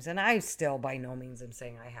sometimes, and I still by no means am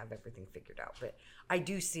saying I have everything figured out, but I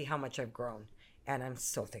do see how much I've grown, and I'm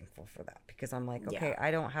so thankful for that, because I'm like, okay, I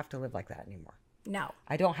don't have to live like that anymore. No.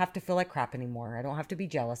 I don't have to feel like crap anymore. I don't have to be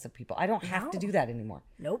jealous of people. I don't have to No. do that anymore.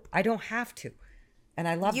 Nope. I don't have to. And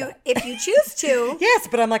I love that. If you choose to, Yes,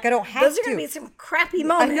 but I'm like, I don't have those are to. going to be some crappy I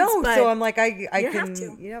moments. know. But So I'm like, I you don't can. have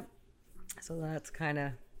to. Yep. So that's kind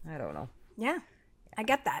of, I don't know. Yeah, I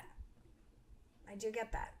get that. I do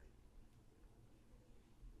get that.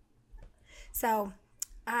 So,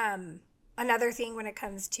 another thing when it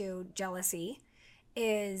comes to jealousy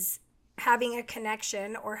is having a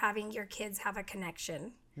connection, or having your kids have a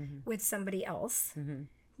connection with somebody else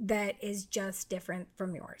that is just different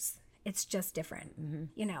from yours. It's just different.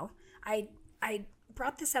 You know, I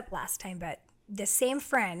brought this up last time, but the same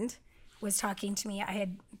friend was talking to me. I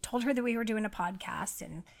had told her that we were doing a podcast,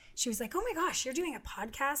 and she was like, "Oh my gosh, you're doing a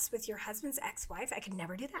podcast with your husband's ex-wife? I could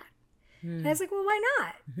never do that." And I was like, "Well, why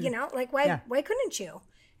not? You know, like why couldn't you?"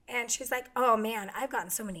 And she's like, "Oh man, I've gotten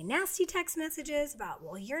so many nasty text messages about,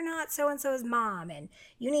 well, you're not so-and-so's mom, and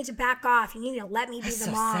you need to back off. You need to let me be the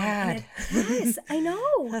so mom." sad. And yes, I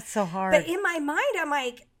know. That's so hard. But in my mind, I'm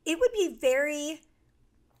like, it would be very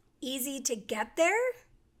easy to get there,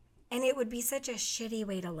 and it would be such a shitty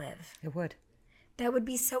way to live. It would. That would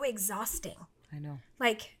be so exhausting. I know.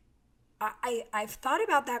 Like, I've thought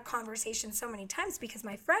about that conversation so many times, because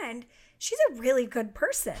my friend, she's a really good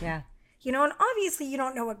person. Yeah. You know, and obviously you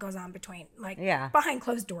don't know what goes on between, like, Yeah. behind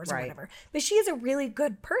closed doors or Right. whatever. But she is a really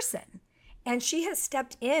good person. And she has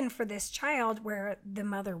stepped in for this child where the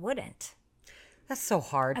mother wouldn't. That's so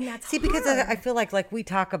hard. And that's See, because hard. I feel like we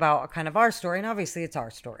talk about kind of our story, and obviously it's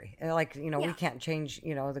our story. Like, you know, we Yeah. can't change,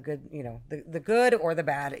 you know, the good, you know, the good or the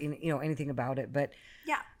bad, you know, anything about it. But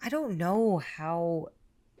Yeah. I don't know how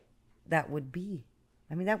that would be.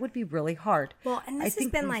 I mean, that would be really hard. Well, and I this has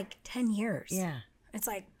think been like 10 years. Yeah. It's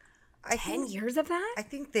like I 10 think- years of that? I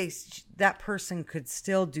think that person could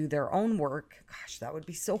still do their own work. Gosh, that would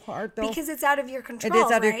be so hard though. Because it's out of your control. It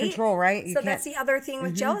is out of your right? control, right? You So can't- that's the other thing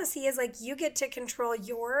with jealousy, is like you get to control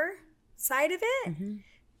your side of it,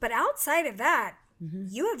 but outside of that,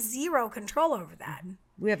 you have zero control over that.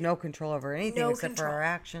 we have no control over anything No except for control. our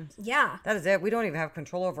actions. Yeah. That is it. We don't even have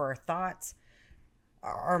control over our thoughts,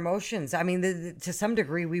 our emotions. I mean, to some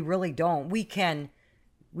degree, we really don't. We can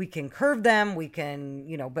curve them. We can,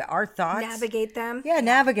 you know, but our thoughts, Navigate them. Yeah,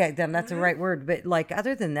 navigate them. That's the Mm-hmm. right word. But like,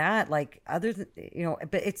 other than that, you know,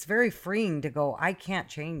 but it's very freeing to go, I can't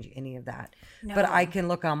change any of that, but I can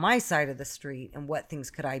look on my side of the street and what things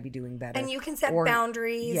could I be doing better. And you can set Or-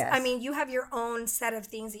 boundaries. Yes. I mean, you have your own set of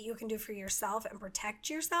things that you can do for yourself and protect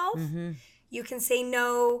yourself. Mm-hmm. You can say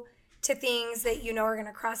no to things that you know are going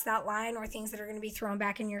to cross that line, or things that are going to be thrown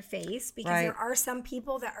back in your face, because Right. there are some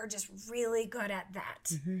people that are just really good at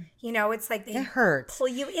that. You know, it's like they It hurts. pull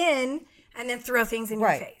you in and then throw things in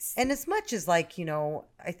Right. your face. And as much as like, you know,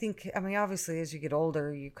 I think, I mean, obviously as you get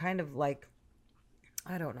older, you kind of like,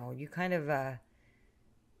 I don't know, you kind of,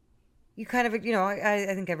 you know, I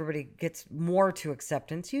think everybody gets more to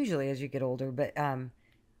acceptance usually as you get older, but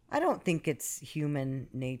I don't think it's human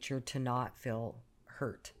nature to not feel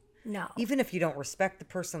hurt. No. Even if you don't respect the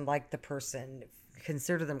person, like the person,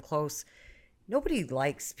 consider them close, nobody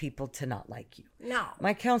likes people to not like you. No.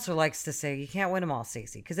 My counselor likes to say, you can't win them all,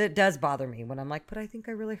 Stacey, because it does bother me when I'm like, but I think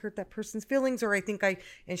I really hurt that person's feelings, or I think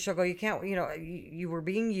and she'll go, you can't, you were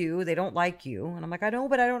being you, they don't like you. And I'm like, I know,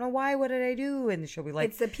 but I don't know why, what did I do? And she'll be like,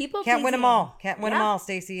 It's the people can't win them pleasing. all, can't win them Yeah. all,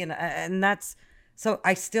 Stacey. And that's, so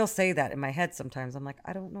I still say that in my head sometimes. I'm like,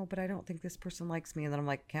 I don't know, but I don't think this person likes me. And then I'm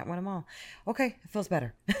like, can't win them all. Okay, it feels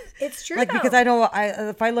better. It's true. Like, though. because I know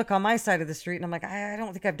if I look on my side of the street and I'm like, I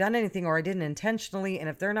don't think I've done anything, or I didn't intentionally. And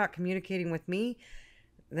if they're not communicating with me,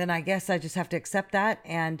 then I guess I just have to accept that.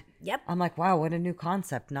 And Yep. I'm like, wow, what a new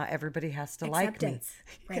concept. Not everybody has to like me. Acceptance,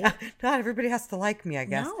 right? Yeah, not everybody has to like me, I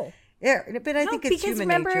guess. No. Yeah, but I No, think it's because human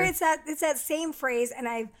remember, nature. it's that same phrase, and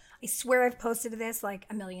I swear I've posted this like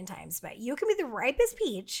a million times, but you can be the ripest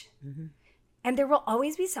peach, and there will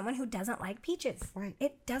always be someone who doesn't like peaches. Right.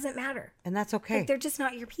 It doesn't matter. And that's okay. Like, they're just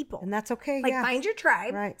not your people. And that's okay. Like, yeah. find your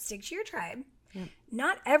tribe, Right. stick to your tribe.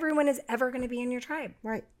 Not everyone is ever going to be in your tribe.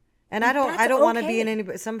 Right. And I don't that's want to okay. be in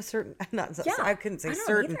any some certain not Yeah, I couldn't say I don't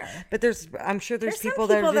certain, either. but I'm sure there's There's some people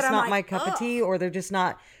that are people that just I'm not like, my cup of ugh. tea, or they're just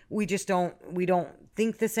not, we don't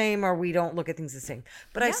think the same, or we don't look at things the same.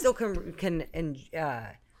 But I still can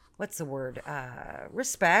what's the word?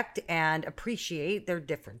 Respect and appreciate their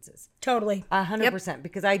differences. Totally. 100%,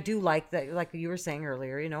 because I do like that, like you were saying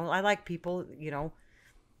earlier, I like people,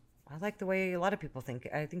 I like the way a lot of people think.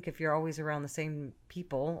 I think if you're always around the same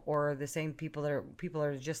people, or the same people that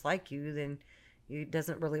are just like you, then it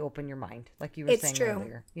doesn't really open your mind, like you were It's saying true.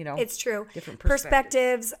 earlier. It's true. different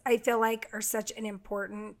perspectives, I feel like, are such an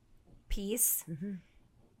important piece. Mm-hmm.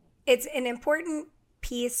 It's an important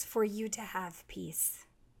piece for you to have peace.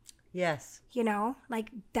 Yes.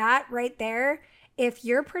 Like that right there. If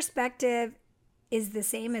your perspective is the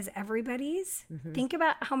same as everybody's, think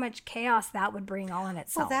about how much chaos that would bring all in Well,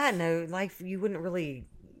 itself. that no life, you wouldn't really.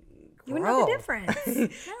 You wouldn't know the grow.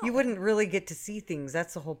 difference. You wouldn't really get to see things.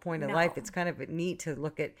 That's the whole point of No. life. It's kind of neat to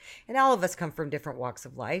look at, and all of us come from different walks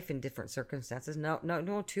of life and different circumstances.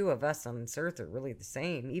 No two of us on this earth are really the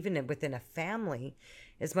same. Even within a family,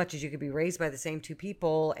 as much as you could be raised by the same two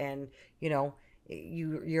people, and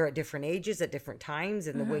you're at different ages at different times,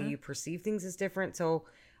 and the way you perceive things is different. So,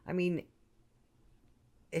 I mean,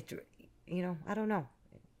 it, I don't know.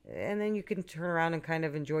 And then you can turn around and kind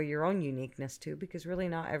of enjoy your own uniqueness too, because really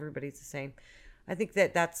not everybody's the same. I think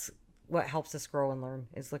that's what helps us grow and learn,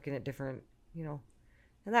 is looking at different, and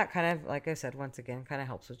that kind of, like I said, once again, kind of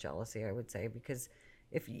helps with jealousy, I would say, because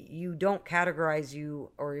if you don't categorize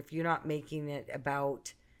you, or if you're not making it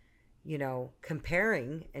about,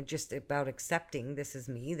 comparing, and just about accepting, this is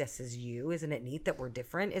me, this is you. Isn't it neat that we're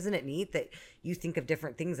different? Isn't it neat that you think of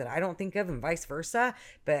different things that I don't think of, and vice versa?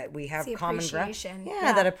 But we have It's the common ground. appreciation. Yeah,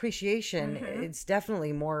 Yeah. that appreciation. It's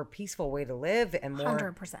definitely more peaceful way to live, and more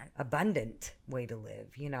 100%. abundant way to live.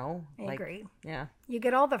 I agree. Yeah. You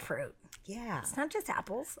get all the fruit. Yeah. It's not just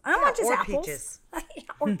apples. I don't want just or apples. peaches. Yeah,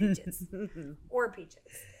 or peaches. Or peaches.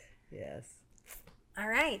 Yes. All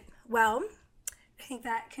right. Well, I think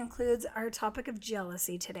that concludes our topic of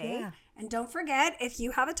jealousy today. Yeah. And don't forget, if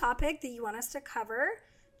you have a topic that you want us to cover,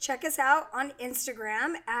 check us out on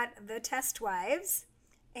Instagram at The Test Wives.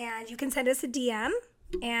 And you can send us a DM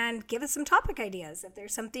and give us some topic ideas. If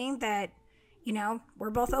there's something that,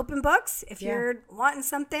 we're both open books. If you're wanting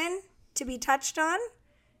something to be touched on,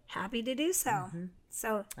 happy to do so.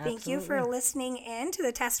 So thank you for listening in to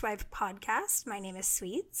the Test Wife podcast. My name is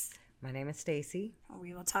Sweets. My name is Stacy.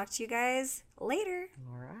 We will talk to you guys later.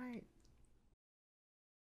 All right.